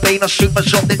Kurt Cobain, I'll shoot my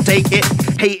shot, then take it.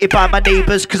 Hated by my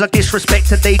neighbours, cause I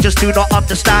disrespect and they just do not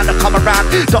understand. I come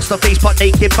around, dust the face but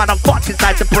naked. Man, I'm fucked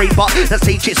inside the brain, but that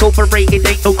age it's overrated.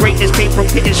 Ain't no greatness, came from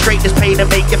hitting straight this pain to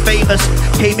make you famous.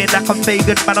 Came in like I'm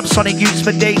favored, man, I'm sonning youths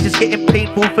for days. It's getting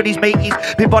painful for these mateys.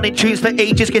 Been running tunes for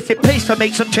ages, getting pace to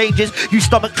make some changes. You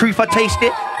stomach truth, I taste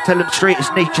it. Tell them straight,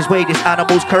 it's nature's way, this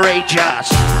animal's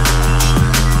courageous.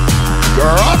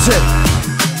 Rotten.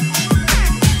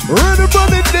 Running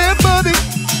their money.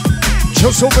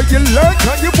 Just so when you like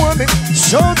how you want it.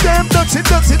 So damn dirty,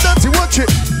 watch it.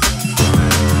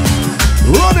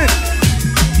 Running.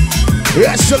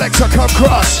 Yes, selector, come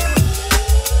cross.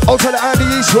 Out to the Andy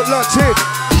Eastwood locked in.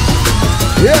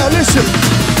 Yeah, listen.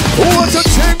 What a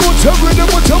thing, what a rhythm,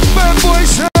 what a bad boy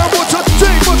sound. What a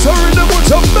thing, what a rhythm, what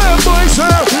a bad boy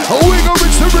sound. We go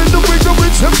reach the rhythm, we go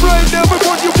reach the right now. We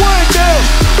want you wind down,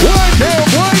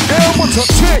 what a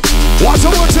thing. What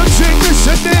a thing,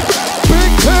 listen in.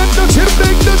 Big pen, dirty,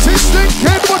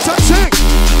 stinking, what a thing.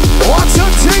 What a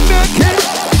thing, that kid.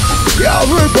 Yeah,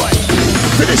 rude boy,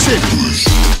 finish it.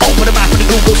 Open the map on the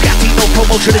Google scatty, no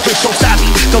promotion, it's just so savvy.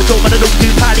 Don't man, I don't do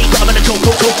paddy, got him in a choke,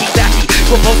 keep zappy.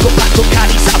 Go back to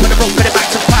caddy, sat up in the road, get it back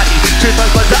to paddy. Two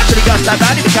first actually got that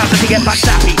bad, even counting to get back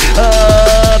sappy.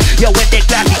 Yo, when they're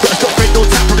glappy, got a stop for no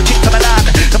tap from the chick to my lab.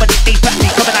 Now my nickname's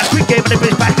Bappy, coming out quick game and the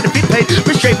bitch back in the fit pay.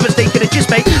 Restrained for mistake in the gist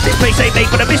mate. This place ain't made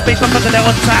for the misplace, my cousin they're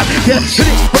on time. Yeah, hit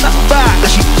it from the back, now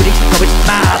she's really going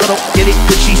mad. I don't get it,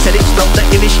 cause she said it's not the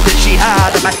image that she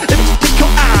had. I'm like, let me take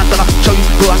your eyes, and I'll show you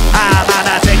who I am. And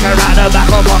I take her out the back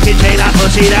of pocket chain and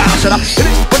pussy down. So I'm hit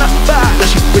it from the back, now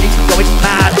she's really going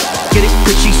mad. Get it,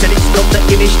 cause she said it's not the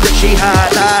image that she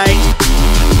had. Like,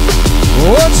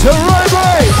 what's the right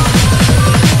way?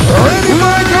 Ready,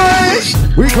 my guys?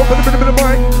 We come with a bit of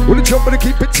mic. We'll jump and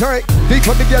keep it tight. Deep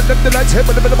on the gal, left the lights, head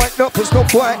with a bit of mic, not push, no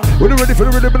fight. We're ready for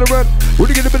the rhythm and the run. We're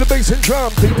get a bit of bass and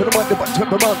drum. Deep in the mic, the butt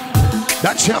temper man.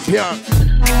 That champion.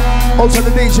 Also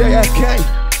the DJ FK.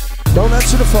 Don't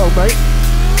answer the phone, mate.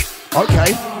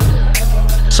 Okay.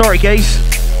 sorry, guys.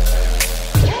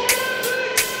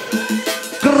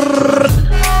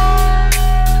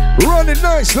 it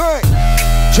nice, like.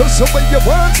 Just the way you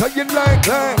want, how you like.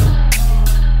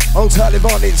 Old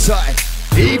Taliban inside.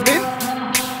 Evening.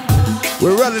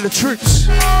 We're rallying the troops.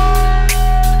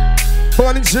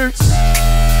 Finding suits.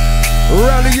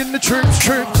 Rallying the troops.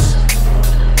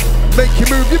 Make you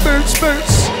move your boots.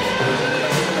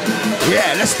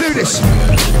 Yeah, let's do this.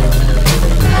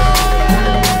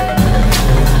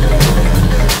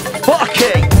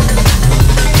 Okay.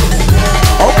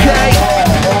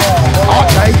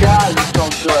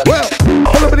 Well,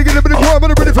 I'm gonna get a bit of crime,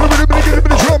 I'm ready for a bit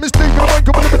of drum. It's taking a mic,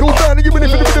 I'm gonna go down, and you're ready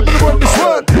for a bit of run this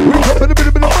one. We jump in a bit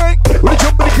of mic, we're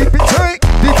jumping to keep it tight.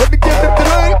 Deep on the get up the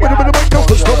line, with a bit of mic, don't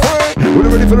push no fight. We're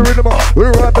ready for the rhythm,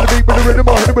 we're right for the beat, with the rhythm,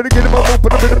 everybody get him on,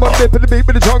 open a bit of my dip, and the beat,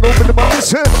 with the jungle, open the my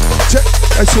listen. Check,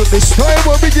 and so this time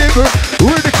what we give her,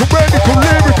 radical,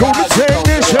 lyrical, the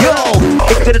technician. Yo,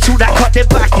 if to the two that cut them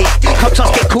back it, come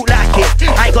just get cool like it.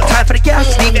 I ain't got time for the girls,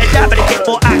 leave it down, but they get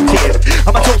more active.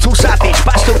 I'm a total savage,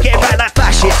 but I still get right like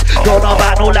flashes. Don't know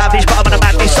about no lavish, but I'm on a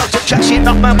madness. Subject chat shit,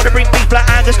 not man, wanna bring beef like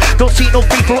Angus. Don't see no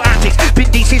free throw antics. Been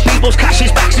DC's people's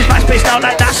cashes, maxes, my space down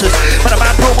like NASA's. But a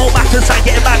man promo matters, I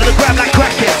get him out of the gram like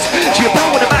crackheads. She a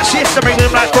bro with a match, yes, I bring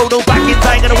him like Frodo back in.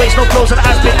 I ain't gonna waste no clothes, and the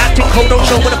has been acting cold, don't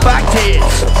show what the fact is.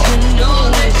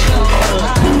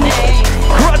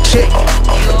 Crunchy.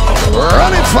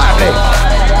 Running family.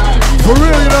 For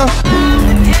real, you know.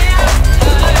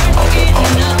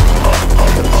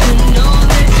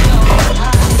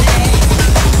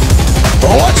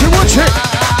 Watch it.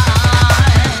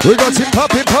 We got it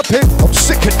popping. I'm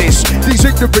sick of this. These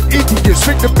ignorant idiots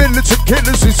think the militant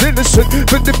killers is innocent,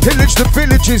 but they pillage the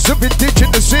villages of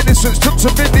indigenous innocents. Took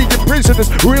some Indian prisoners,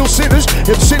 real sinners,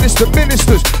 and sinister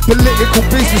ministers. Political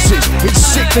businesses in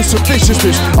sickness and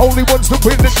viciousness. Only ones that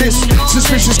win at this.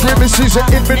 Suspicious grimaces and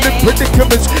imminent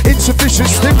predicaments. Insufficient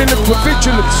stimulant for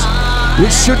vigilance. It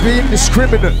should be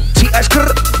indiscriminate. T.I.'s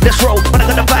let's roll. When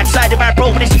I got the backside of my bro,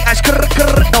 when it's T.I.'s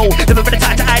no, never been a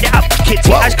time to hide it up. Kid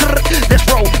T.I.'s let's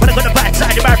roll. When I got the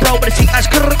backside of my bro, when it's T.I.'s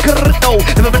no,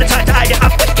 never been a time to hide it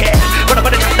up. Yeah, when I'm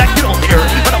gonna jump that you don't hear.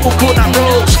 When I walk on that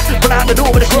rose, when I have the door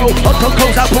with the grow, up on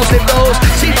close, I post them those.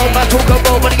 See no man talk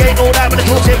about, but he ain't no that when I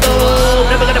talk him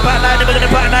low. Never gonna back line,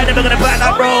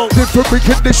 bro. Different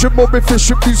condition, more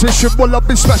efficient musician. While I've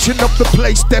been smashing up the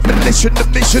place, demolition, the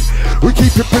mission. We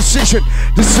keep it precision.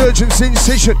 The surgeon's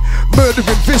incision,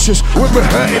 murdering vicious when we're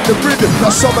hurting the rhythm. Now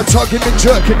some are tugging and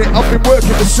jerking it. I've been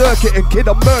working the circuit and kid,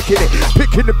 I'm murking it,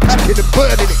 picking and packing and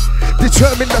burning it.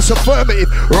 Determined that's affirmative,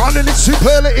 running it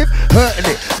superlative, hurting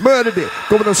it, murdered it.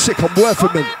 Going on sick, I'm worth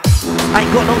a minute. I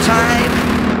ain't got no time.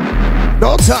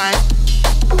 No time.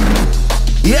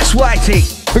 Yes, Whitey.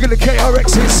 Look at the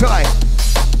KRX inside.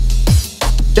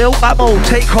 Bill Ammo,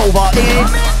 Takeover in.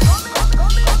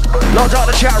 Lodge out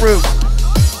the chat room.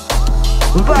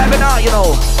 We're vibing out, you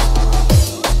know.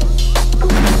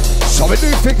 So we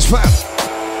do things, fam.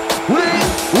 Are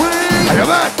you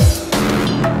mad?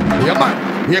 Are you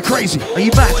mad? Are you crazy? Are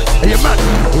you mad? Are you mad?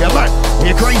 Are you mad? Are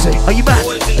you crazy? Are you mad?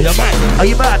 Are you mad? Are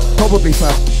you mad? Probably,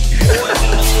 fam.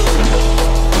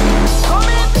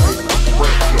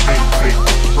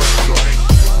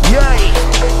 Yay!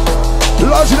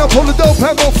 Larging up all the dope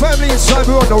Pambo family inside.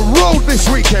 We're on the road this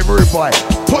weekend, rude boy.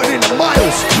 Putting in the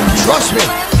miles. Trust me.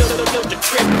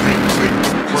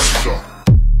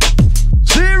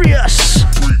 Serious.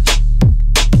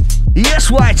 Yes,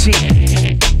 Whitey.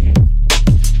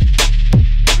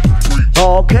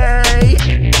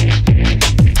 Okay.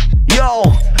 Yo.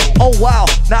 Oh wow,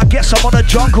 now I guess I'm on a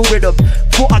jungle rhythm.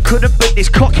 Thought I couldn't, but this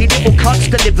cocky little cunt's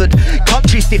delivered.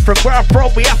 Country's different, where I'm from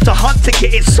we have to hunt to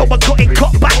get it. So I got it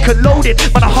cut back and loaded,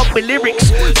 man I hunt with lyrics.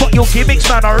 Fuck your gimmicks,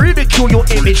 man, I ridicule your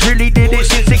image. Really did it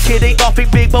since a kid, ain't nothing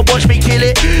big, but watch me kill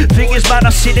it. Thing is, man, I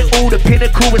seen it all, the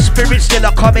pinnacle with spirit. Still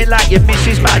I come in like your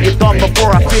missus, man, you're done before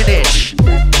I finish.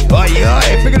 Oh yeah,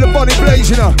 big of the body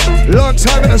blazing up. Long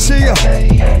time and I see ya.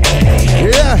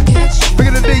 Yeah,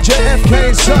 big of the DJ FK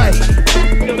inside.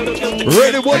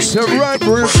 Ready, what's the right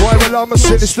room? Why will I'm a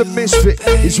sinister misfit?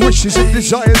 His wishes and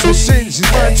desires were sins,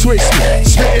 his mind twisted.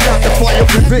 Spitting out the fire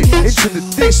within, into the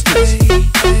distance.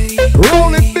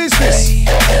 Rolling business.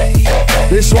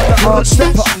 This one the hard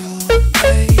stepper.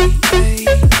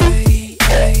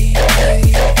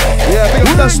 Yeah, big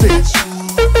up Dusty.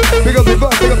 Big up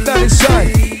Yvonne, big up that inside.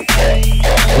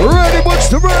 Ready, what's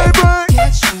the right right?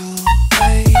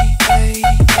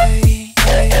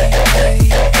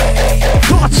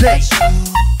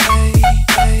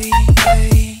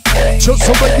 Just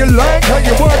so what you like, how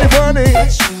you want it.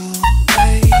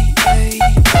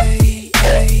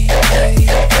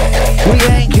 We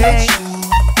ain't king.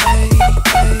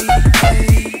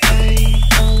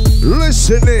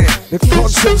 Listen in. The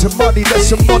concept of money,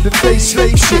 that's a modern day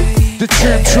slave ship. The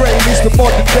tube train is the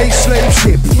modern day slave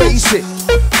ship. Face it,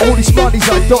 all this money's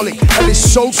idolic, and it's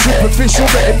so superficial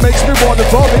that it makes me wanna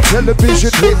vomit.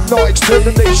 Television, hypnotic,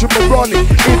 termination, moronic,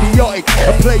 idiotic,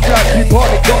 a plague like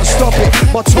bubonic, gotta stop it.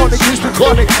 My tonic is the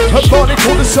chronic, harmonic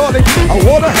or the sonic. I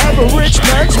wanna have a rich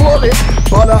man's wallet,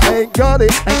 but I ain't got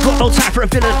it. Ain't got no time for a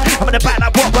villain. I'm in the back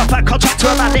like walk up and contract to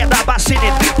a man there now by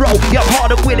sinning. Bro, yeah, I'm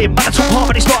hard and willing, man, I took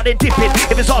harmony started dipping.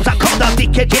 If it's arms, I come down,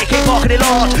 dickhead, yeah, keep marking it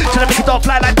large. Till I make it don't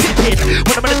fly like Pippin.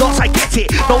 When I'm in the dance, I get it.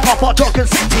 No off our dog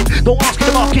consented. No asking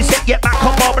the market set yet, man,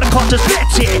 come on, but I can't just let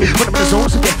it. When I'm in the zone,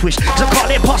 it's a death wish. Cause I can't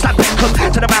let it pass like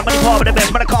Beckham. To the man when he part with the best,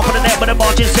 man, I can't put the net when the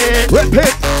margin's in. Rep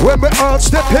it, when we all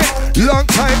step in. Long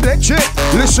time lecture.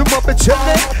 Listen what we tell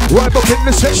it. Right up in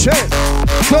the session.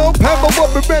 Don't pamper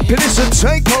what we're repping, it's a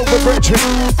takeover, Bridget.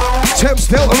 Thames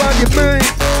dealt around your brain.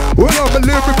 Well, I'm a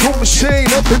lyrical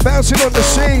machine. I've been bouncing on the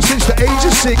scene since the age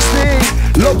of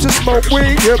 16. Love to smoke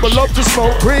weed, yeah, but love to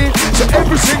smoke green. So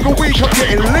every single week I'm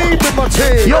getting lean with my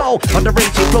team. Yo,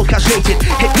 underrated, broadcast rated.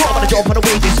 Hit drop on the job on the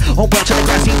wages. On branch on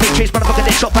the grassy matrix, motherfucker,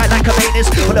 they shot by like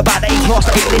containers. All about the A-class,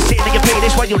 the A-list, sitting in your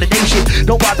playlist while you're the nation.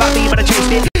 Don't worry about me when I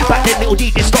chased it. Back then, little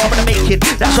D, this star in the making.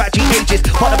 That's right, G-ages.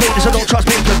 Part of Vegas, I don't trust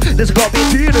bacon. There's a gotta be a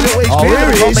T in a little HP.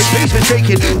 I can't make basement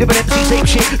shaking. Living empty, same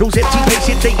shit. Those empty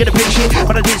patients, taking the patient.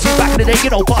 But I did sit back in the day,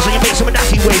 you know, boss on your mates with a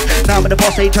nasty way. Now I'm in the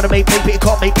boss ain't trying to make paper, it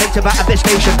can't make plates about a best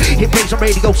station. Hit plays on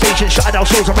radio stations, shutting down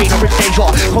shows on radar in danger.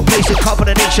 Complacent, cover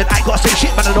the nation. I ain't gotta say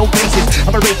shit, man, I know places.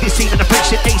 I'm a rape this scene in the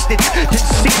French shit, tasting.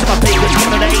 Six of my papers,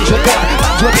 coming on the Asian one.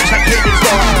 Back to a bitch like Katie's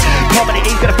done. Comedy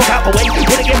ain't gonna fuck out my way.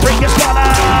 When I get break, it's gone.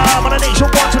 I'm on an Asian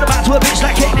one to the back to a bitch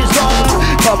like Katie's done.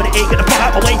 Comedy ain't gonna fuck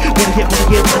out my way. When I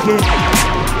get.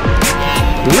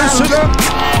 Listen up.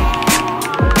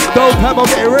 Don't have my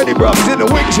getting ready, bro. He's in the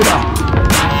wings, you know.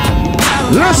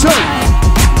 Listen.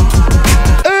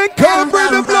 Ain't come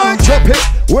rhythm like drop it.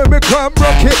 When we come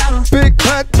rock it. Big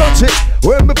pad dot it.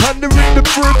 When we pander in the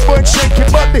brim, boy, shake your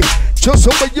body. Just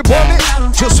so when you want it.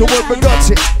 Just so when we got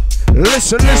it.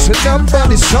 Listen, that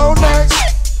body's so nice.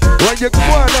 When you go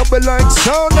on, I'll be like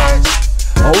so nice.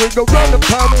 Oh, we go run the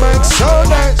pound man, so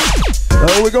nice.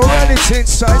 Oh, we go run it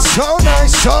inside, so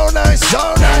nice, so nice,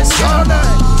 so nice, so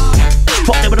nice.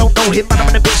 Fuck them, I don't know him, man, I'm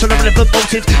in a bitch on irrelevant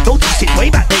motives. Notice it way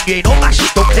back then, you ain't on my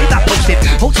shit, don't claim that posted.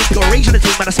 Whole team got range on the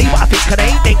team, man, I say what I think, cause they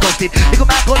ain't ghosted. Nigga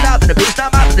man got loud in the bitch, now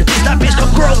I'm out in the bitch, that bitch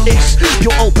got grown this.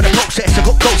 You're open the process, I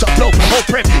got goals up, blow for the whole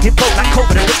prem. In both like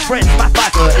COVID and rich friends, my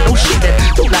fights are hurting, no shit then.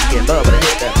 Don't like it, but I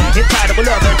hit them. In time, I will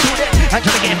love her, tune it. I'm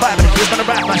trying to get by with the kids, man, I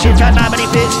rap my shit, try 9 many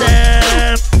bitch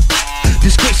them.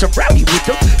 This case I'm rowdy with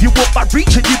them. You want my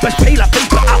reach and you best pay like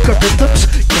paper algorithms.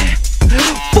 Yeah.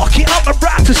 Fuck it up, I'm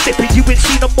right to step in. You ain't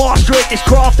seen a master in this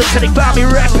craft until they found me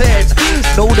rapping.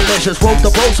 Know the measures, roll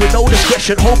the rolls with no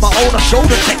discretion. Hold my own, I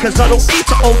shoulder checkers. I don't need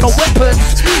to own no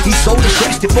weapons. He's so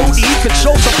distressed, if only he could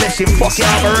show some blessing. Fuck it,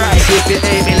 I'm alright. If you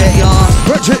name me, let you on.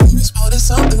 Bridget,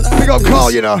 big up Carl,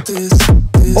 you know.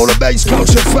 All the bass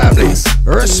culture family.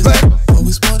 Respect.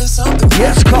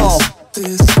 Yes, Carl.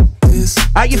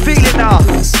 How you feeling now?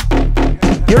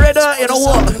 You ready? You know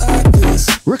what?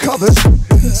 Recovered.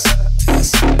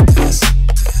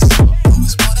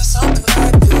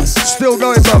 Still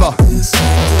going, brother.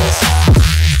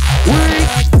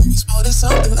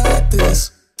 Something like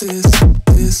this.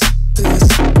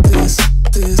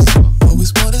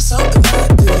 Always wanted something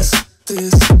like this.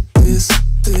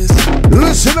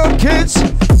 Listen up, kids.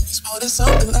 Always wanted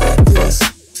something like this.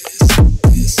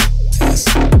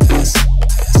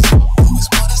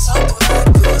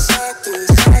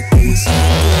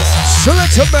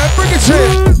 Select a man, bring it in.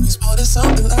 Always wanted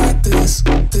something like this.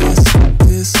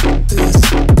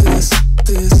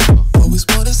 Always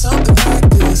wanted something like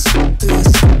this.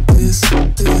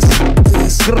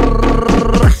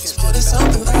 Always wanted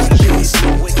something like this.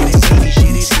 Wicked and baby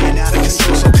shit is getting out of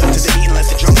control. So cut to the beat and let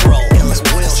the drum roll. Endless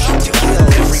will, shoot to kill.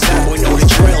 Every bad boy know the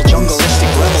drill. Jungleistic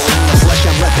rebel in the flesh.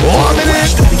 I'm repping.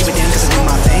 Don't give a damn 'cause I do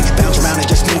my thing. Bounce around and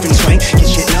just move and swing. Get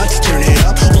shit nuts, turn it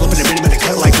up. Pull up in a minute, but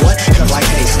cut like what? Cut like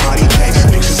hey, body K.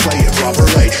 Mix it, slay it, proper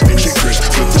lay. Mix it crisp,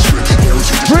 flip the script.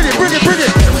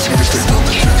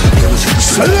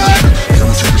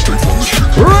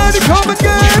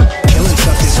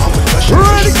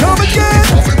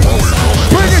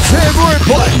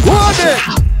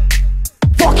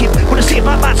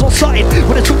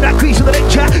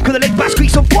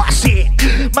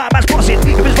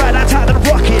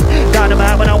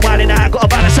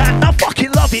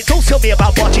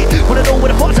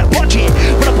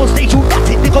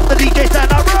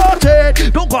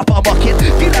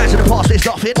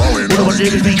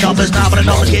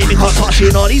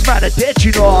 you know. These man are dead,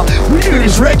 you know. We do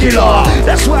this regular.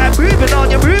 That's why I'm moving on.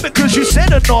 You're moving cause you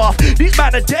said enough. These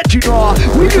man are dead, you know.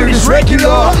 We do this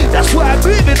regular. That's why I'm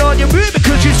moving on. You're moving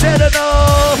cause you said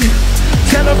enough.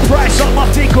 Tell the price on my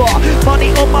figure. Money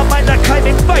on my mind, that kind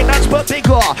in finance but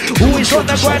bigger. Always on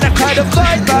the grind, that kind of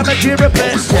vibe. I'm a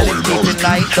Jirapes. Tell it, keep it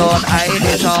light on, I ain't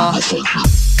it all.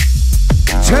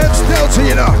 Thames Delta,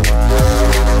 you know.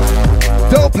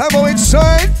 Dope ammo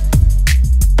inside.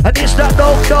 And it's that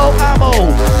dope ammo.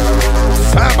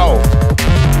 Famo.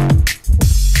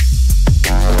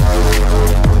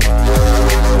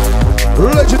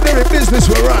 Legendary business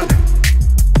we run.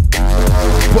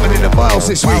 Putting in the miles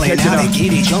this weekend, you know.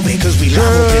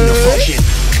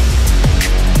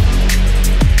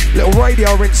 Little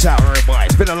radio rinse out, everybody.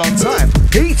 It's been a long time.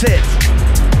 Heat it.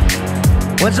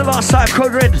 When's the last time,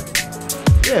 Codrin?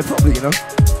 Yeah, probably, you know.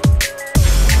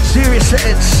 Serious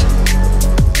settings.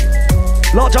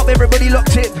 Large up, everybody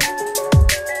locked in.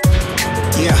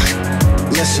 Yeah,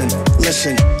 listen,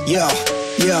 yo.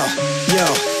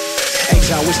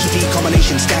 Exile, whiskey, beat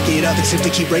combination, stack it up and simply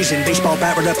keep raising. Baseball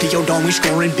bat right up to your dome, we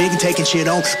scoring big and taking shit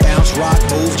on. Bounce, rock,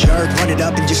 move, jerk, run it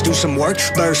up and just do some work.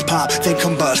 Burst, pop, then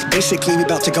combust. Basically, we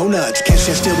about to go nuts. Can't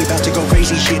stand still, we about to go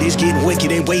crazy. Shit is getting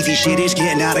wicked and wavy. Shit is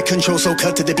getting out of control, so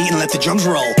cut to the beat and let the drums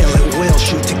roll. Ill it will,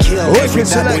 shoot to kill. Every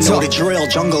bad boy know the drill.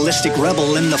 Jungleistic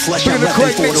rebel in the flesh, I'm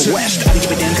repping for the west. I give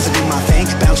a damn cause I do my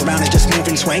thing. Bounce around and just move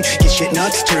and swing. Get shit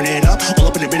nuts, turn it up. All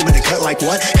up in the rhythm and cut like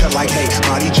what? Cut like hey,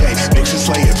 Monty J. Mix and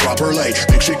slay it, proper lay.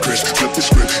 Mix it crisp, flip the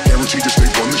script. Guaranteed to stay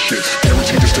on the shit.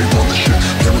 Guaranteed to stay on the shit.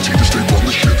 Guaranteed to stay on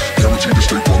the shit. Guaranteed to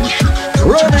stay on the shit.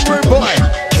 Guaranteed to stay on the shit.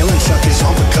 Killing suckers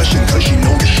on percussion cause you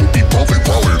know this shit be bumping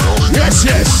while it all.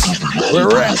 Yes. We're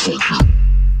rapping.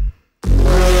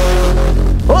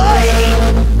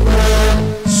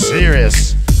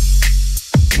 Serious.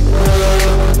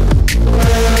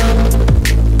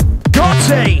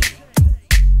 Dante.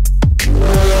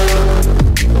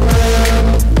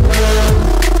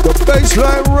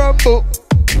 Baseline rumble.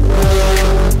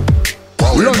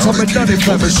 Long time I done it,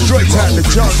 fam. Straight out the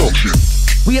jungle.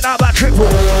 We ain't out about triple.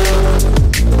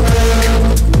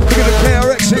 Look at the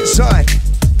KRX inside.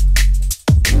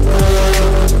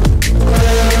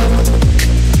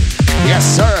 Yes,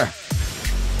 sir.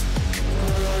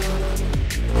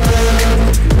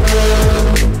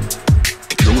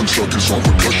 Killing suckers on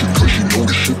percussion cause you know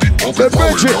this shit be bumping.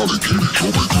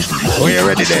 Oh, you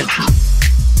ready then?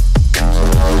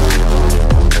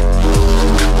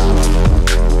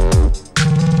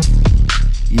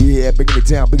 Yeah, bringing it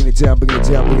down. Bringing the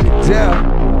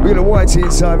whitey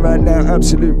inside right now.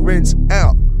 Absolute rinse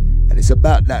out. And it's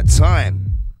about that time.